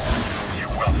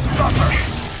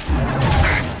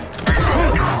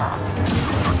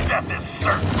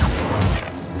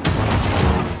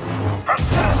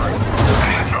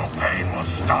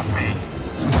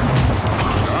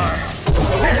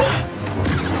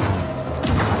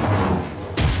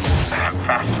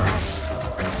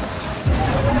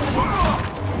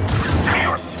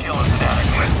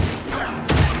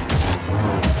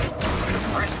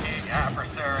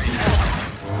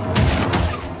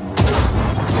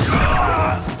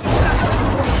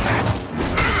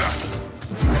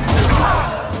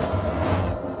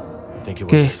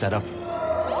 Oke.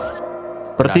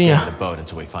 Sepertinya.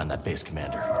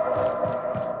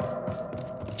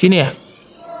 Sini ya.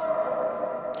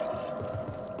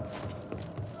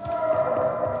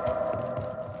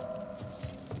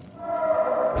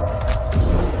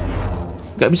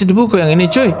 Gak bisa dibuka yang ini,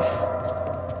 cuy.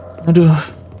 Aduh.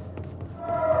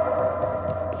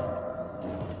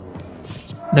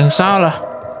 Ada yang salah.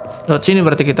 Lewat sini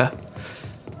berarti kita.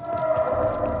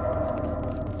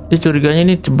 Dia curiganya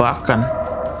ini jebakan.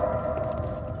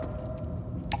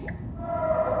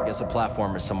 Guess a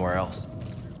platform is somewhere else.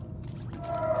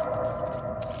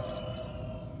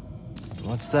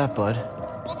 What's that, bud?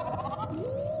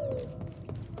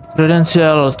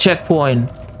 Credential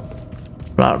checkpoint.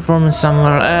 Platform is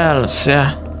somewhere else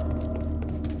ya.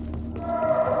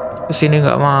 Kesini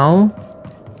nggak mau.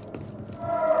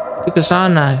 Tapi ke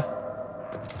sana.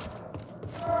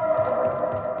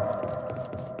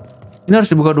 Ini harus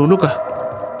dibuka dulu kah?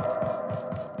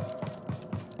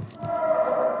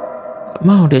 Gak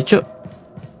mau deh, Cok.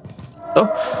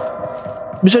 Oh,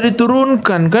 bisa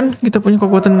diturunkan kan? Kita punya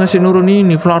kekuatan ngasih nurun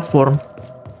ini platform.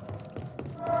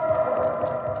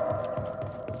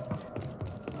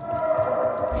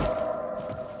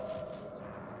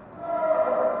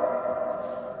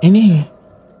 Ini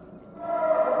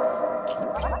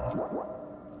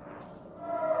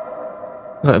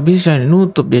nggak bisa, ini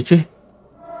nutup dia, cuy.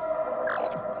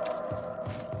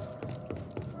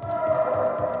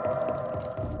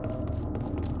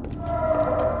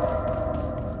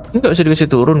 Ini nggak bisa dikasih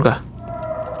turun kah?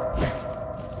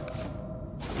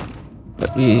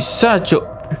 Nggak bisa, cuk.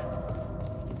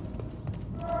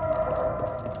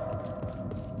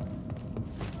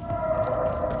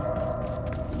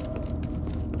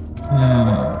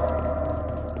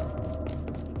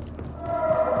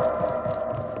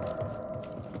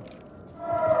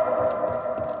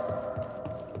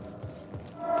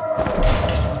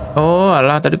 Oh,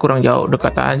 alah, tadi kurang jauh,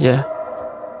 dekat aja.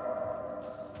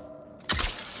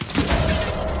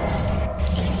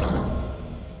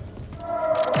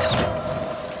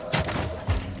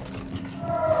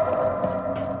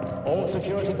 All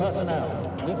security personnel,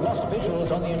 we've lost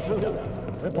visuals on the intruder.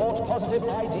 Report positive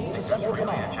ID to Central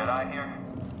Command. Jedi here?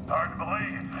 Hard to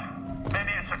believe.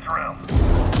 Maybe it's a drill.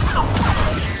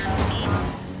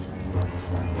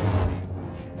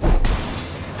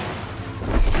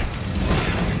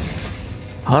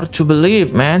 Hard to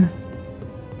believe, man.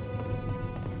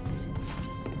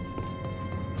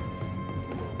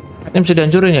 Ini bisa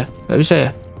dihancurin ya? Gak bisa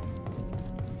ya?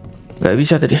 Gak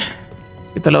bisa tadi.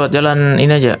 Kita lewat jalan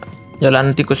ini aja,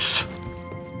 jalan tikus.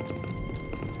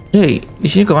 Hey, di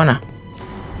sini kemana?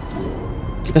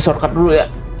 Kita shortcut dulu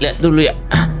ya. Lihat dulu ya.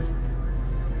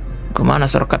 Kemana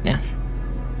shortcutnya?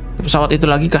 Pesawat itu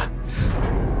lagi kah?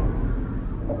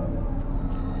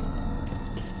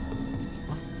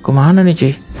 Kemana nih,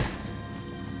 cuy?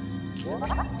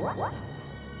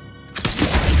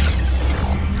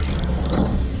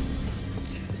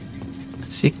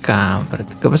 Sikam,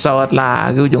 ke pesawat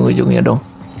lagi ujung-ujungnya dong.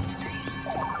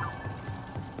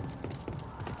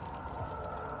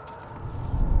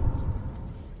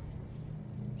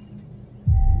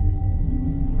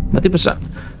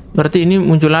 Berarti ini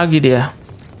muncul lagi dia.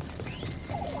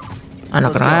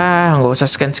 Anak nggak usah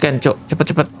scan-scan, cok.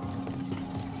 Cepet-cepet.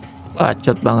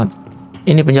 Bacot banget.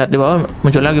 Ini penjahat di bawah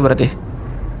muncul lagi berarti.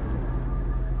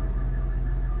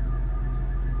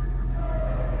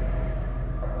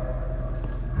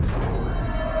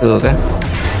 Tuh kan.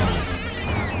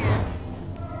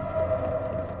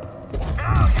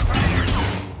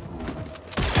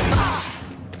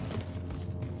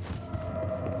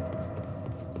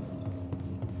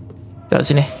 Lihat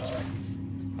sini.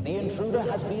 The intruder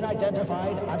has been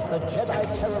identified as the Jedi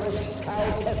terrorist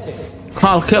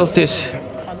Cal Keltis.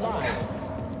 Alive.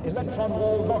 Electron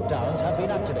wall lockdowns have been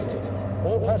activated.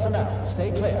 All personnel,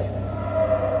 stay clear.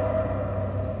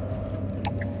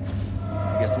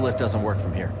 I guess the lift doesn't work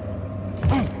from here.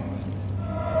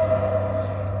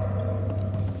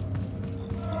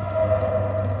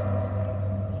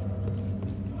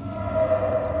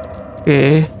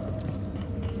 Oke.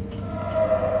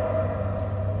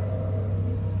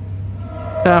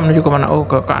 Kita menuju kemana? Oh,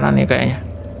 ke kanan nih kayaknya.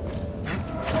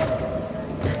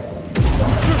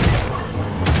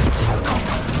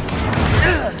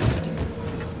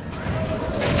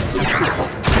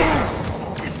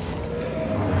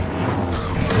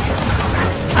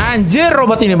 Anjir,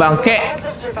 robot ini bangke.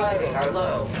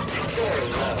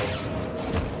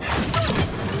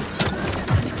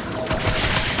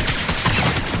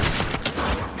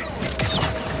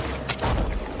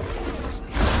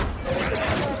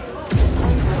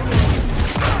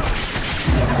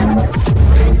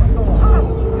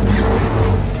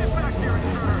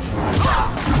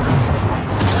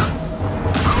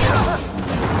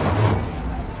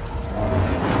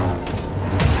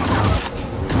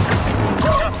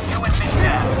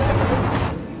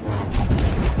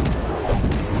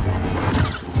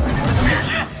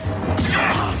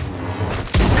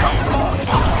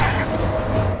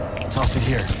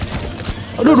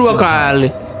 Aduh, 2 kali.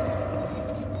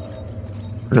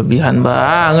 Lebihan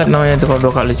banget namanya itu kalau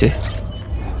 2 kali, cuy.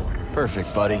 Perfect,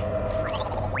 buddy.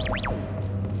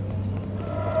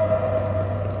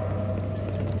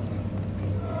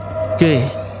 Oke.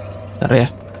 Bentar ya.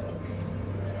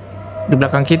 Di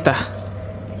belakang kita.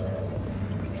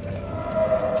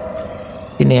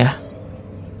 Ini ya.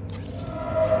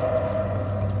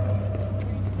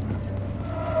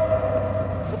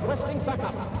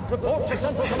 Report to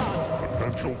Central Command.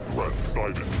 Potential threat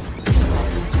sighted.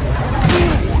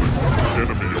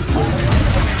 Enemy approaching.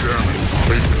 Damage.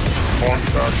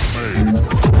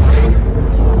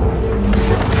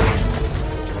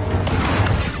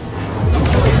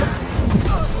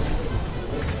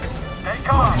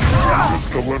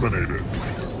 Eliminated.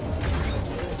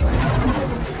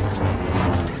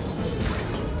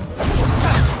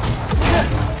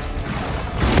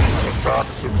 Attack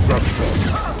successful.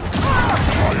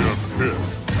 I am hit.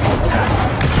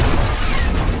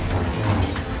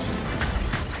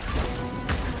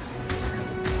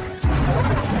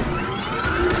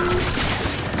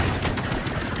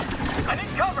 I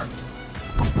need cover.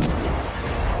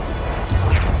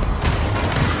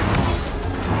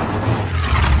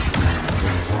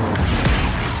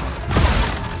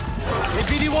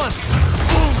 BD1.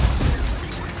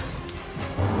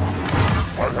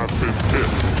 I have been hit.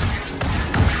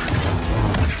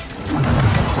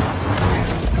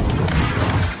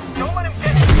 Don't let him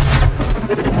get you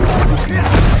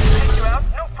out.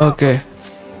 No problem. Okay.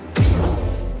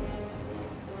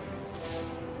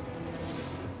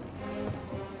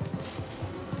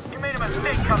 You made a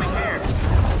mistake coming here.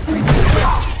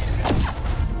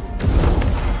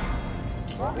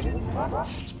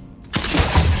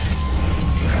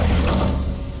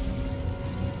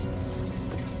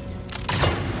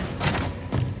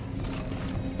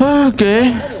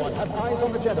 Okay. Anyone have eyes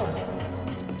on the Jedi?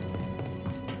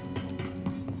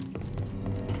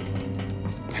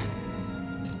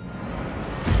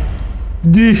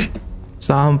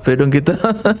 Sampai dong kita.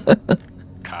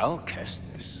 Cal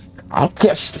Kestis.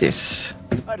 Alkestis.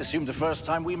 I'd assumed the first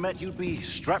time we met you'd be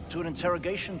strapped to an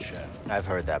interrogation chair. I've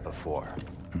heard that before.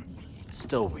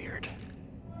 Still weird.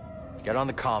 Get on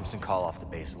the comms and call off the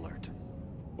base alert.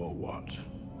 Or what?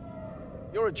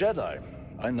 You're a Jedi.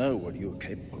 I know what you are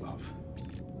capable of.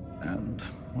 And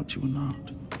what you are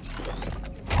not.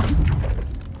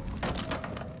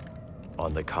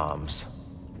 On the comms.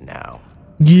 Now.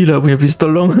 Gila punya pistol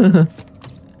dong.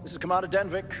 This is Commander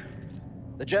Denvik.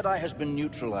 The Jedi has been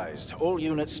neutralized. All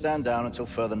units stand down until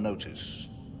further notice.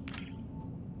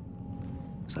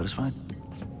 Satisfied?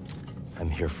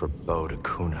 I'm here for Bode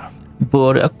Akuna.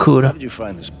 Bode Akuna. How did you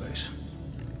find this place?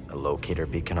 A locator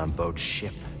beacon on Bode's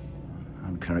ship.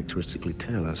 Uncharacteristically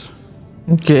careless.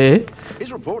 Okay.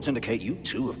 His reports indicate you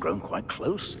two have grown quite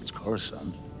close since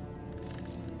Coruscant.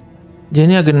 Dia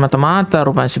ini agen mata-mata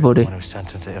rupanya si Bode. One who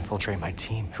sent him to infiltrate my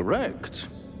team. Correct.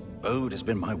 Bode has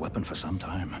been my weapon for some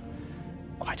time.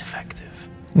 Quite effective.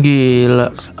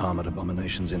 Gila. Those armored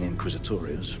abominations in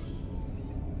Inquisitorius.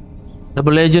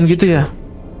 Double Legend gitu ya?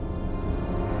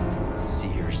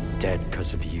 Seer's dead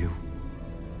because of you.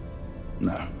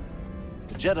 No.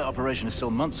 The Jedi operation is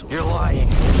still months away. You're lying.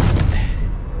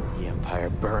 The Empire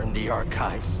burned the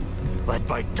archives, led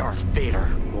by Darth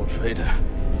Vader. Lord Vader.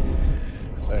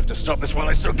 I have to stop this while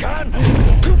I still can.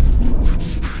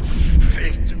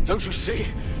 Don't you see?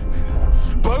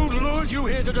 Bode lured you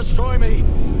here to destroy me.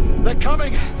 They're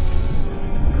coming.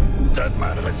 Dead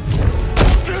man of his.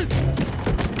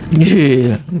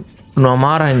 Iya, penuh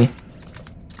marah ini.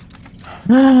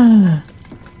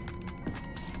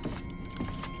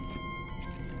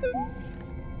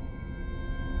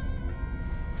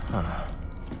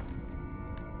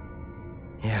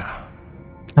 Yeah.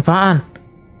 Apaan?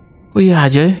 Oh iya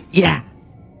aja ya? Iya.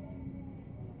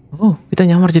 Oh, kita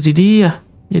nyamar jadi dia.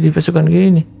 Jadi pasukan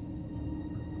gini.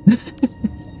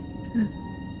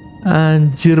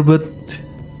 Anjir bet.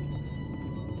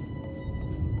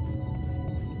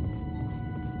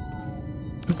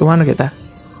 Kemana kita?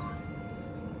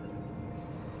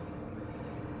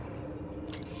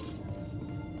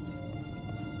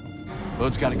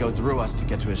 Bode's got to go through us to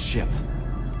get to his ship.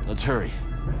 Let's hurry.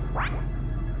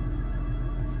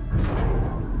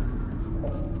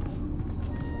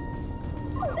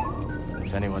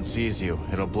 If anyone sees you,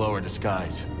 it'll blow her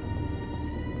disguise.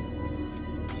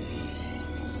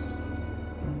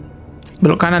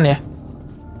 Belok kanan ya?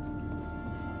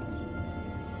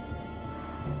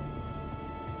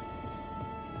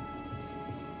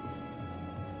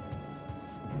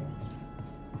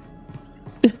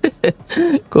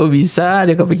 Kok bisa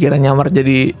dia kepikiran nyamar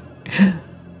jadi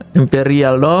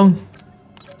Imperial dong?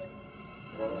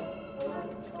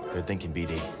 Good thinking,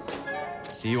 BD.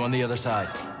 See you on the other side.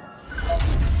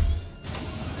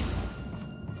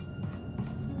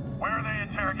 Where are they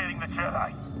interrogating the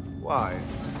Jedi? Why?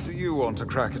 Do you want to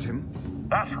crack at him?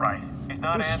 That's right. He's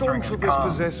not The answering his stormtroopers comms.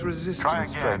 possess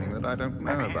resistance training that I don't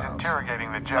know Maybe he's about. interrogating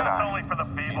the Jedi. That's only for the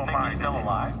feeble-minded. Still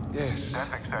alive? Yes.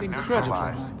 Incredible.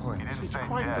 Incredible. Point. It's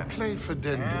quite the play for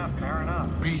Denver. Yeah, fair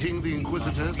enough. Beating the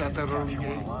Inquisitors at their own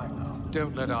game.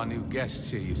 Don't let our new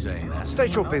guests hear you saying that.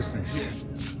 State your business.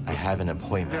 I have an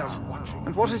appointment.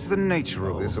 And what is the nature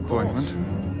of this appointment?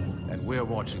 And we're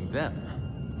watching them.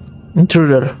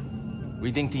 Intruder. We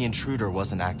think the intruder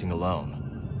wasn't acting alone.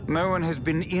 No one has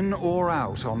been in or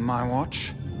out on my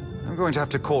watch. I'm going to have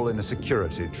to call in a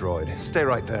security droid. Stay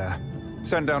right there.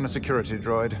 Send down a security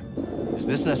droid. Is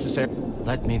this necessary?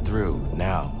 Let me through,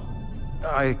 now.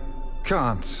 I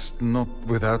can't, not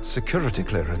without security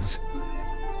clearance.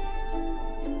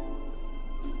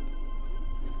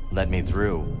 Let me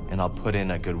through, and I'll put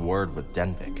in a good word with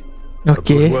Denvik. A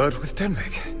Okay. good word with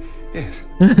Denvik. Yes.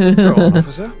 Go on,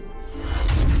 officer.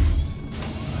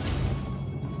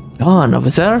 On,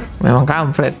 officer. Memang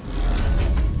kampret.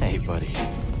 Hey, buddy.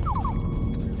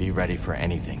 Be ready for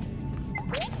anything.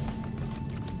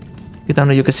 Kita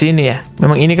menuju ke sini ya.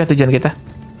 Memang ini kah tujuan kita?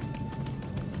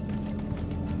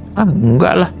 Ah,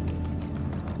 enggak lah.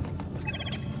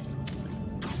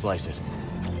 Slice it.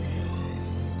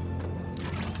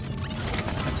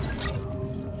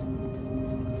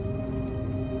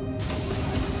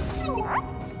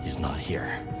 He's not here.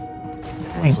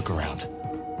 Let's look around.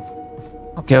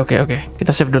 Oke.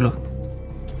 Kita save dulu.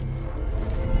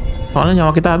 Soalnya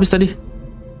nyawa kita habis tadi.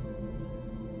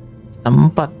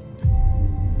 4.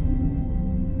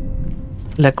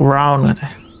 Leg round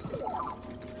katanya.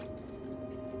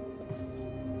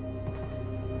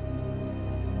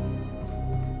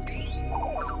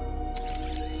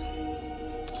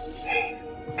 Hey,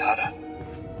 Kata.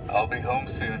 I'll be home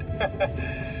soon.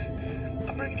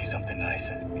 I'm bringing you something nice.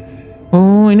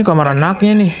 Oh, ini kamar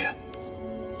anaknya nih.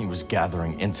 He was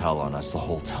gathering intel on us the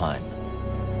whole time.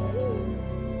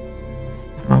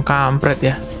 Emang kampret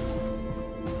ya.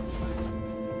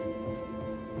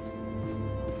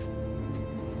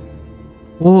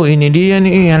 Oh, ini dia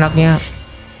nih anaknya.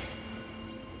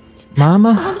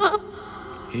 Mama.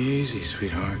 Easy,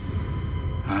 sweetheart.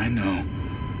 I know.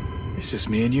 It's just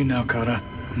me and you now, Kata.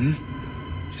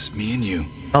 Just me and you.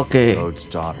 Oke. Bode's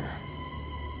daughter.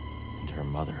 And her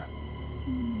mother.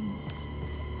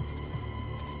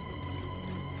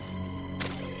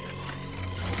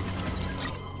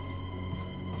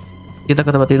 Kita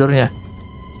ke tempat tidurnya.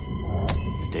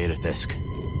 Data disk.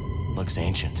 Looks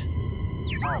ancient.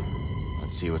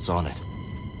 Let's see what's on it.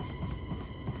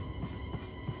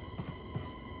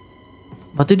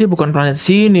 Berarti dia bukan planet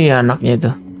sini ya anaknya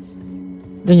itu.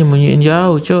 Dia nyembunyiin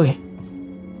jauh, coy.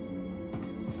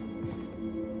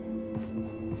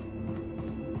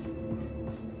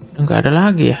 Udah nggak ada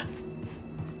lagi ya.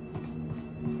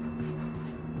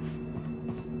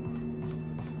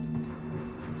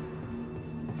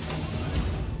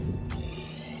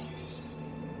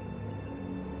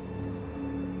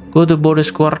 Go to Boris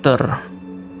Quarter.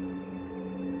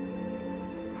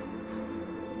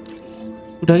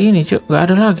 Udah ini cuk, nggak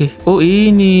ada lagi. Oh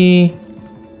ini.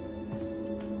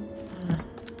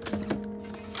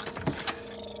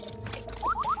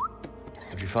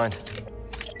 What'd you find?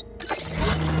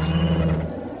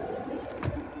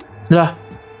 Lah.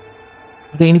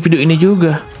 Ada ini video ini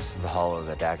juga. This is the hollow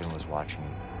that Dagon was watching.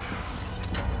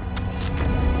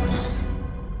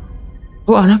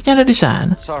 Oh anaknya ada di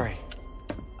sana. Sorry.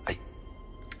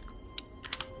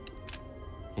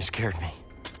 You scared me.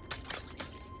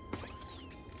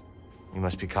 You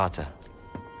must be Kata.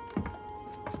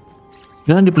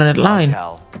 Jangan di planet lain.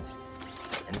 Cal.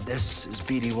 And this is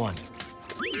BD1.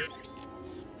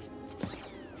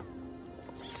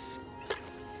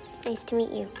 It's nice to meet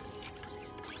you.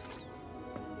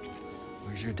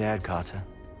 Where's your dad, Kata?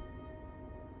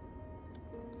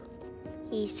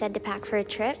 He said to pack for a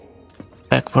trip.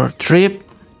 Back for a trip.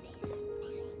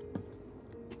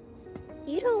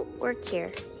 You don't work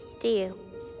here, do you?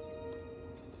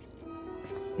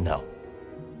 No.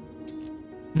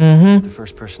 Mm-hmm. The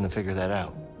first person to figure that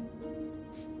out.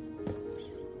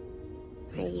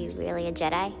 Are you really a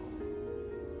Jedi?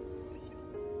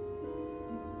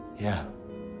 Yeah.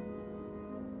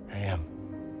 I am.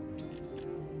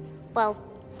 Well,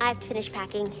 I have to finish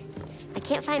packing. I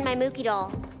can't find my Mookie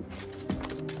doll.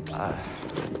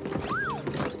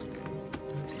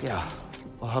 Yeah.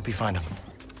 I'll help you find him.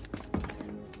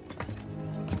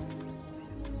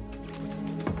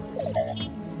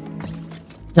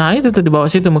 Nah itu tuh di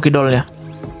bawah situ mukidolnya.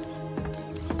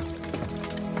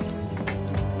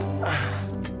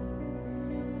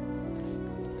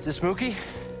 Is this Mookie?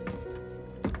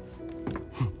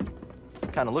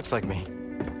 Kinda looks like me.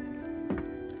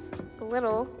 A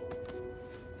little.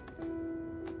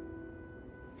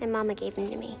 My mama gave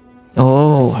him to me.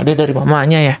 Oh, ada dari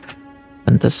mamanya ya.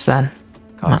 Pantesan.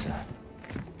 Kata.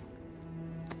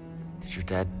 Did your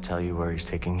dad tell you where he's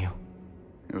taking you?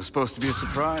 It was supposed to be a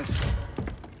surprise.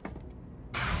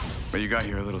 But you got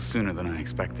here a little sooner than I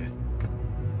expected.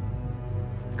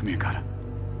 Come here, Kata.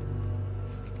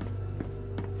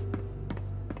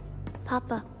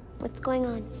 Papa, what's going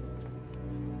on?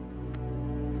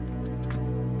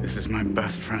 This is my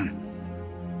best friend.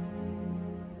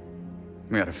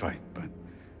 We had a fight, but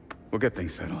we'll get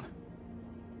things settled.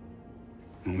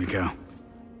 When we go.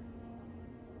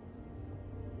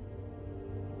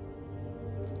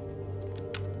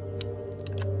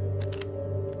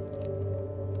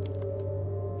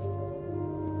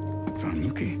 Found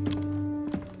Yuki.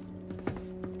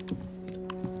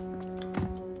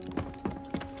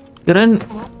 Kirain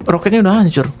roketnya udah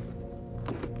hancur.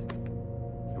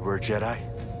 You were a Jedi?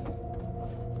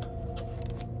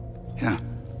 Yeah.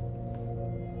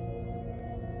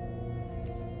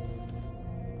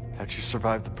 How'd you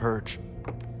survive the purge?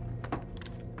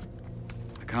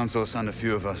 The Council assigned a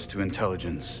few of us to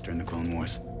intelligence during the Clone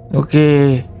Wars.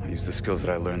 Okay. I used the skills that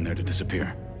I learned there to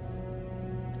disappear.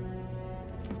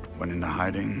 Went into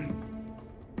hiding.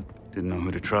 Didn't know who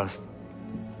to trust.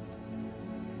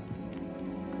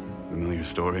 Familiar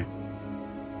story.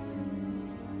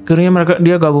 Akhirnya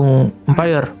dia gabung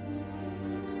Empire.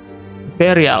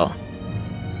 Imperial.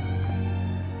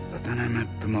 But then I met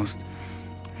the most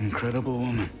incredible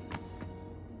woman.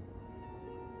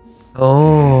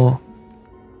 Oh.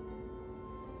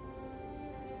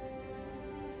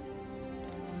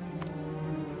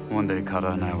 One day,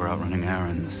 Kara and I were out running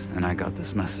errands, and I got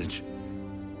this message.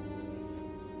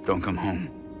 Don't come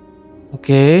home.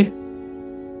 Okay.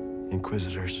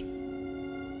 Inquisitors.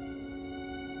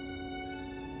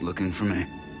 Looking for me.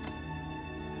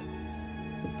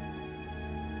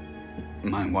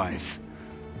 My wife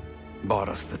bought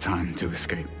us the time to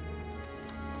escape.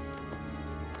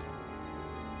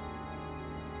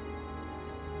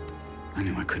 I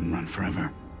knew I couldn't run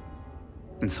forever,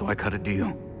 and so I cut a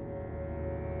deal.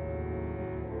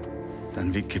 Then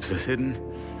Vic keeps us hidden,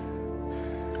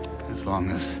 as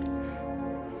long as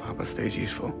Papa stays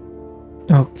useful.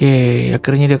 Oke,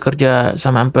 akhirnya dia kerja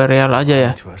sama Imperial aja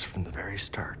ya. To us from the very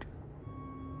start.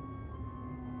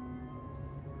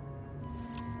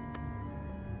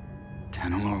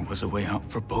 Tanalor was a way out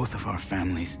for both of our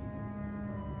families.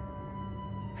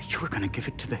 You were gonna give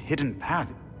it to the hidden path.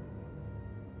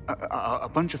 A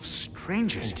bunch of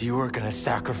strangers. And you were gonna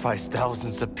sacrifice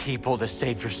thousands of people to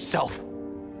save yourself.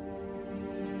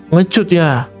 Ngecut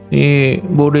ya si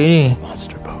Bode ini.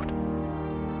 Monster boat.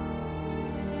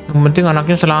 Yang penting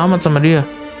anaknya selamat sama dia.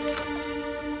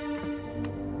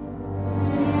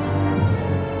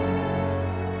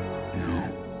 No.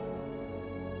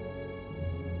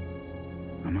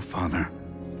 I'm a father.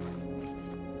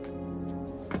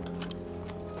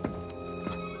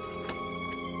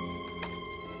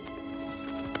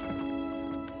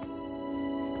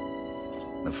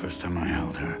 The first time I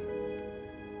held her,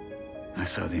 I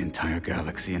saw the entire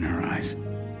galaxy in her eyes.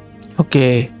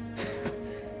 Oke.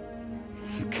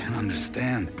 You can't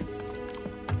understand.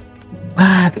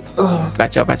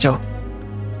 Kacau.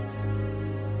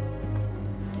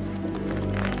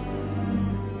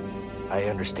 I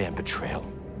understand betrayal.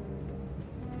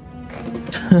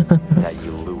 That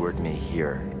you lured me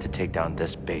here to take down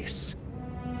this base.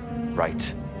 Right?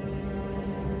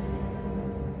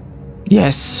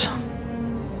 Yes.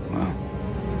 Well,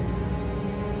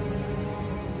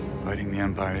 fighting the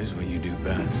Empire is what you do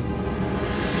best.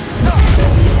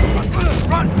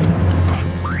 Run!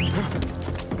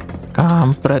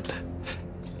 Kampret.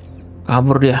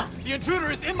 Kabur dia. The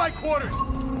intruder is in my quarters.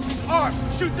 He's armed.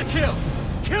 Shoot to kill.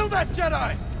 Kill that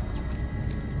Jedi.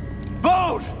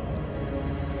 Bode!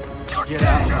 Get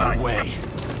out of my way.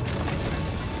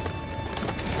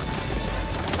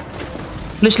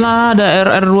 Please lah, ada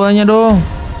RR2-nya dong.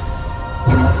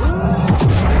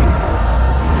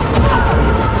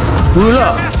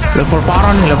 Gila, level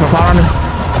parah nih.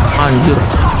 Anjir,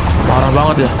 parah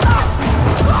banget ya.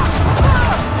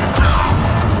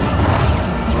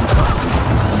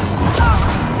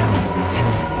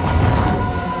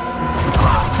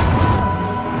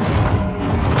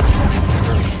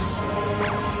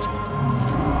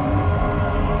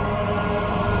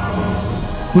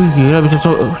 Wih gila, bisa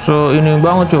so ini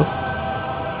banget cuy.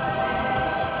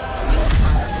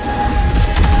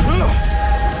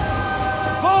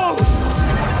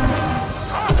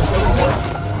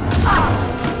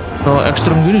 So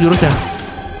ekstrem gini jurusnya.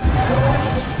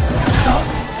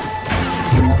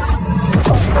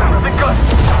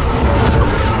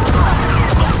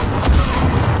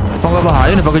 Kok nggak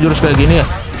bahaya nih pakai jurus kayak gini ya?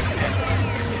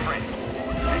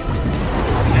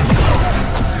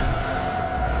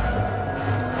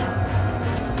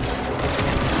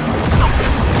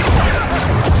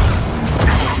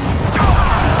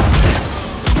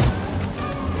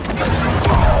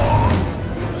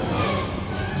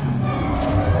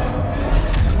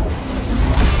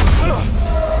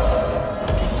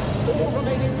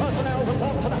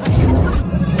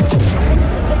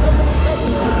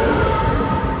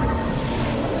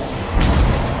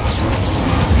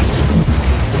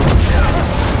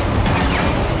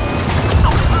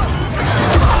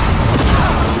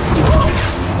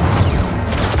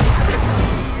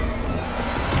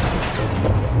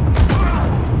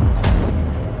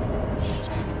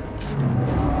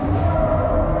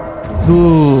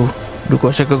 Waduh,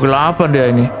 dikuasai kegelapan dia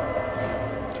ini.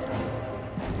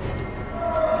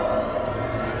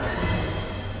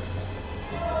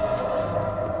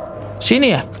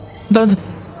 Sini ya? Bentar.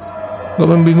 Gak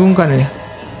membingungkan ini.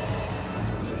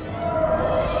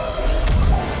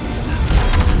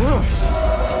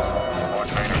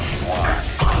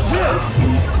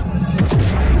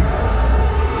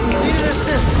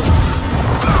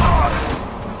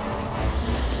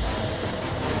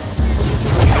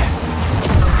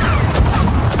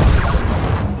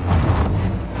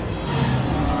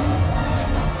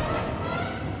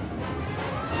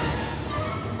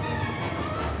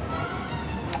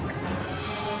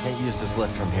 This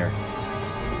lift from here.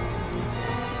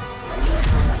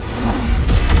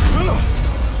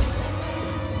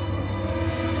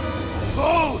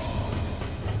 Load!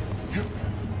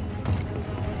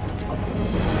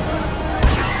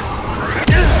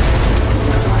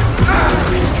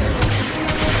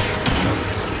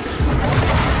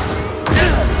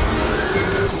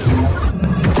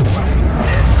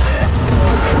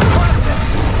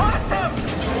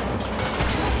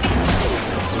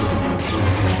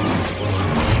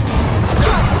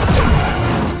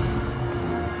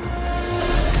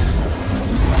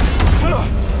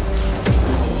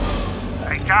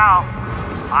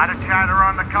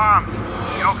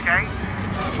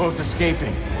 Boat's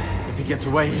escaping. If he gets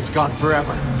away, he's gone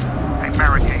forever. Hey,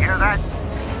 Merritt, you hear that?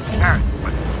 Merritt,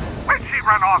 where'd she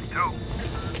run off to?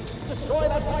 Destroy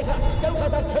that fighter! Don't let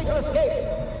that traitor escape!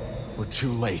 We're too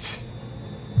late.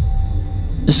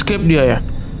 Escape dia ya?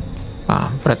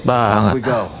 Kampret banget. Off we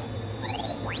go.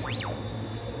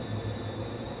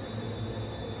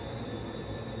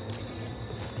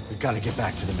 We gotta get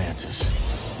back to the Mantis.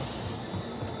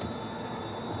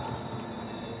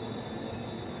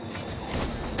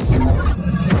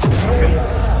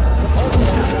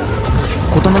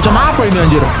 Hutan macam apa ini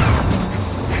anjir?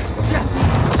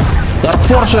 Dark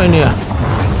Force ya ini ya?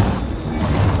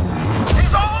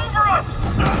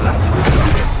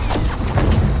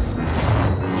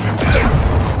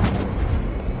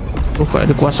 Tuh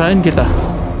kayak dikuasain kita.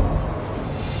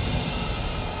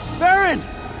 Baron!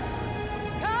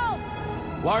 Cal!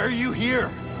 Why are you here?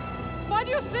 Why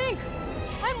do you think?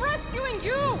 I'm rescuing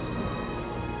you!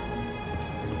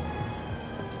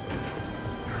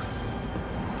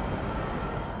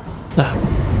 Nah.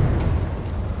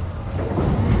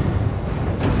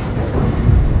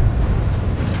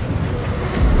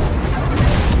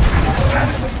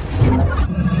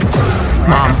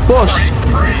 Mampus.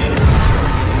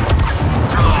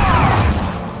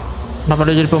 Kenapa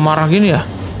dia jadi pemarah gini ya?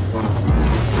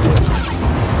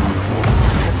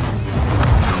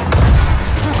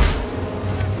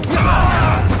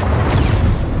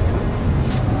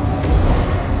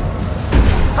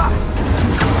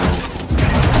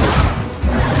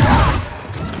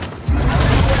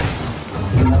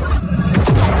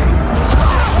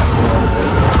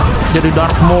 Jadi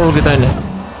Dark Maul kita ini.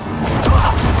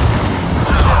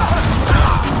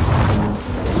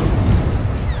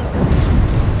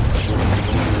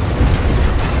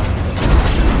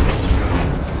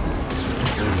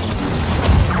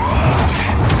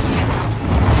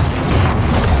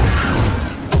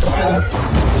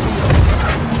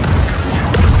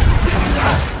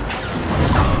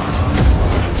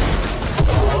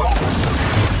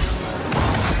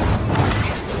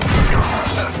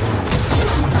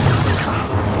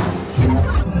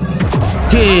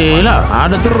 Gila,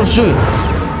 ada terus cuy.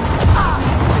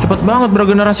 Cepet banget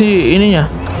bergenerasi ininya.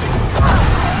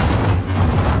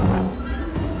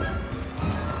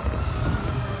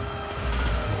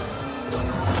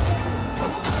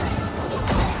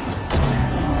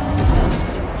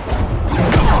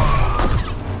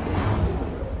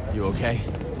 You okay?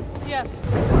 Yes.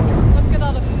 Let's get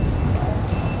out of here.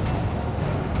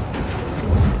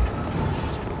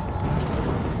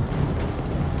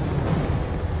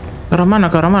 Ke arah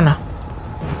mana? Ke arah mana?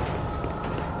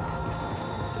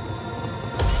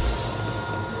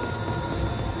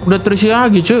 Udah terisi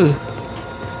lagi cuy.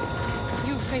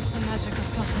 You face the magic of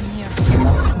Totania.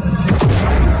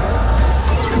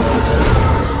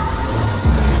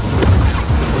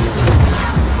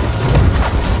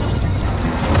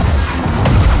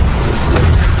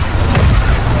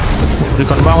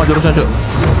 Berikan banget jurusnya cuy.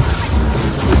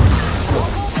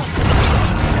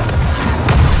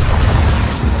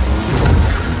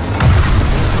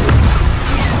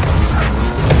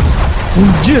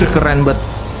 Anjir, keren banget.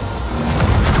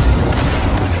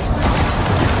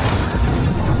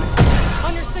 On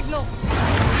your signal.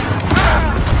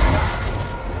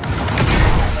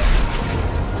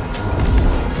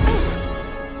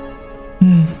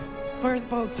 Where's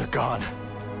boat? They're gone.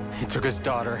 He took his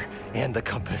daughter and the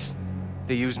compass.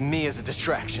 They used me as a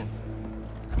distraction.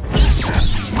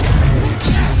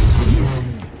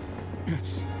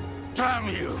 Damn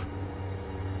you!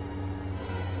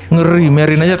 Ngeri,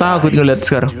 Merin aja takut ngeliat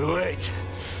sekarang. Do it!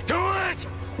 Do it!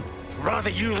 Rather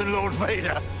you than Lord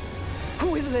Vader.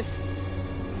 Who is this?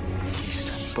 He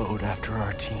sent Bode after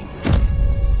our team.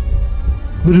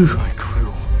 Aduh. My crew.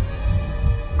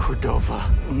 Cordova.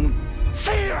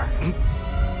 Seer!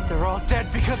 They're all dead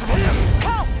because of him.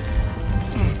 Help!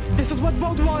 This is what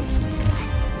Bode wants.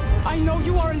 I know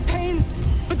you are in pain,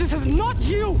 but this is not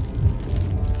you.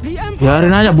 The Empire.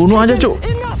 Biarin aja, bunuh aja, Cuk.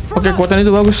 Pakai kekuatan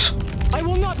itu bagus. I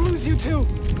will not lose you too.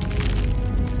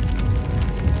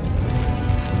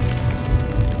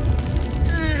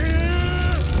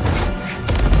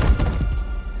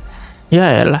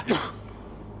 Ya elah.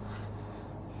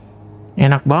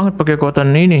 Enak banget pakai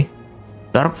kekuatan ini.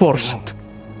 Dark Force.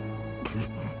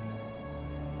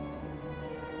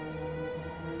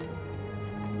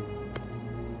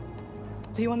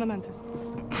 See you on the Mantis.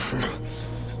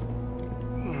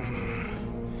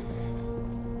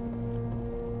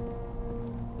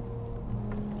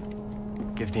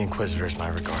 Give the Inquisitors my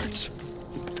regards.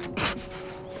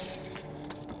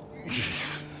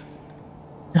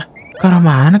 Ke arah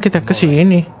mana kita ke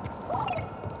sini?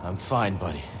 I'm fine,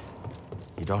 buddy.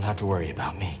 You don't have to worry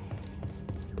about me.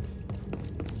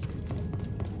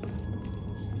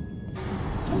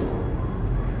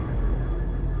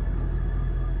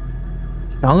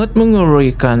 Sangat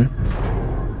mengerikan.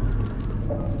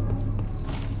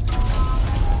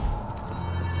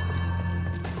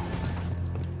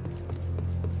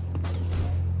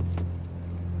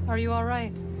 Are you all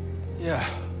right? Yeah.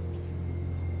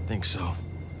 Think so.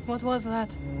 What was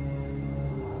that?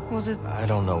 Was it? I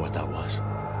don't know what that was.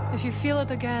 If you feel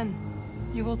it again,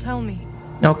 you will tell me.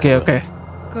 Okay.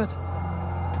 Good.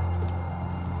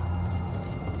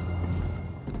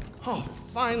 Oh,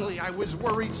 finally, I was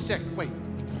worried sick. Wait,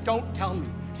 don't tell me.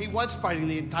 He was fighting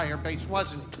the entire base,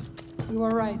 wasn't he? You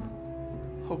are right.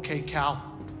 Okay, Cal.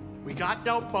 We got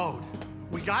no Bode.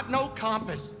 We got no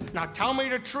compass. Now tell me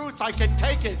the truth, I can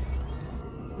take it.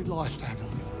 We lost, haven't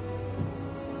we?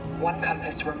 One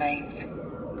compass remains.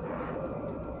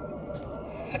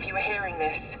 If you were hearing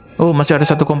this. Oh, masih ada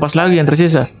satu kompas lagi yang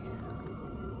tersisa.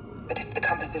 But if the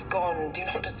compass is gone, do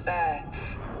not despair.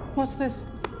 What's this?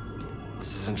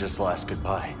 This isn't just the last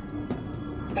goodbye.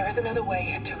 There is another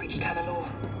way to reach Tanalor.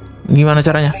 Gimana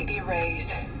caranya? Take the arrays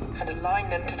and align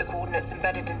them to the coordinates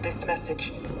embedded in this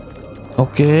message.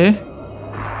 Okay.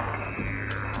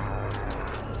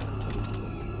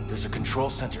 There's a control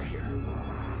center here.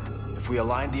 If we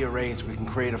align the arrays, we can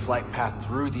create a flight path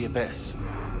through the abyss.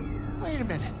 Wait a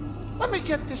minute. Let me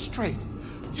get this straight.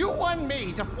 You want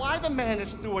me to fly the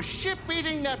Mantis through a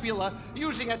ship-eating nebula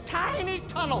using a tiny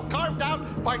tunnel carved out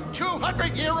by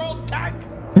 200-year-old tech?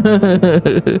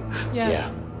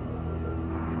 Yes.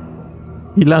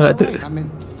 Hilang gak tuh?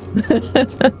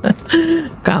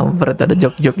 Kampret, ada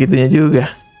jok-jok gitunya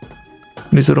juga.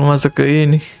 Disuruh masuk ke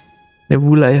ini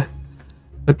nebula ya.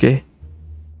 Oke.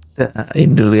 Kita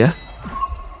ini dulu ya.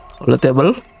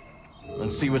 Table.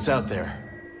 Let's see what's out there.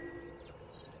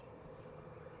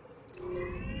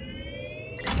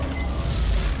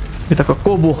 Kita ke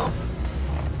kubuh.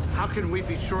 How can we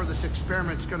be sure this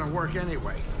experiment's gonna work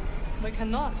anyway? They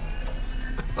cannot.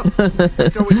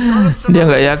 Dia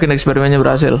nggak yakin eksperimennya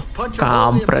berhasil.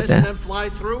 Kampret ya.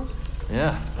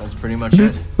 Yeah, that's pretty much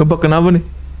it. Ngebak kenapa nih?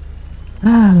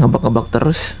 Ngebak-ngebak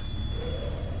terus.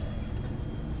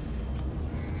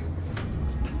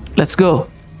 Let's go.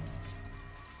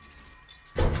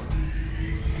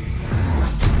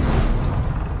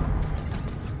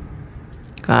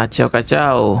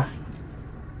 Kacau.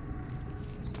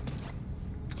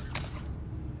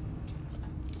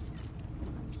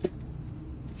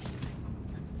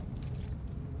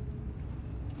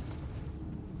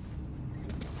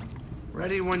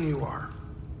 Ready when you are.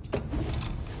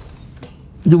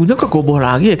 Ujung-ujung ke kubuh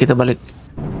lagi ya, kita balik.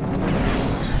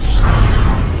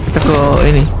 Kita ke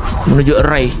ini, menuju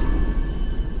array.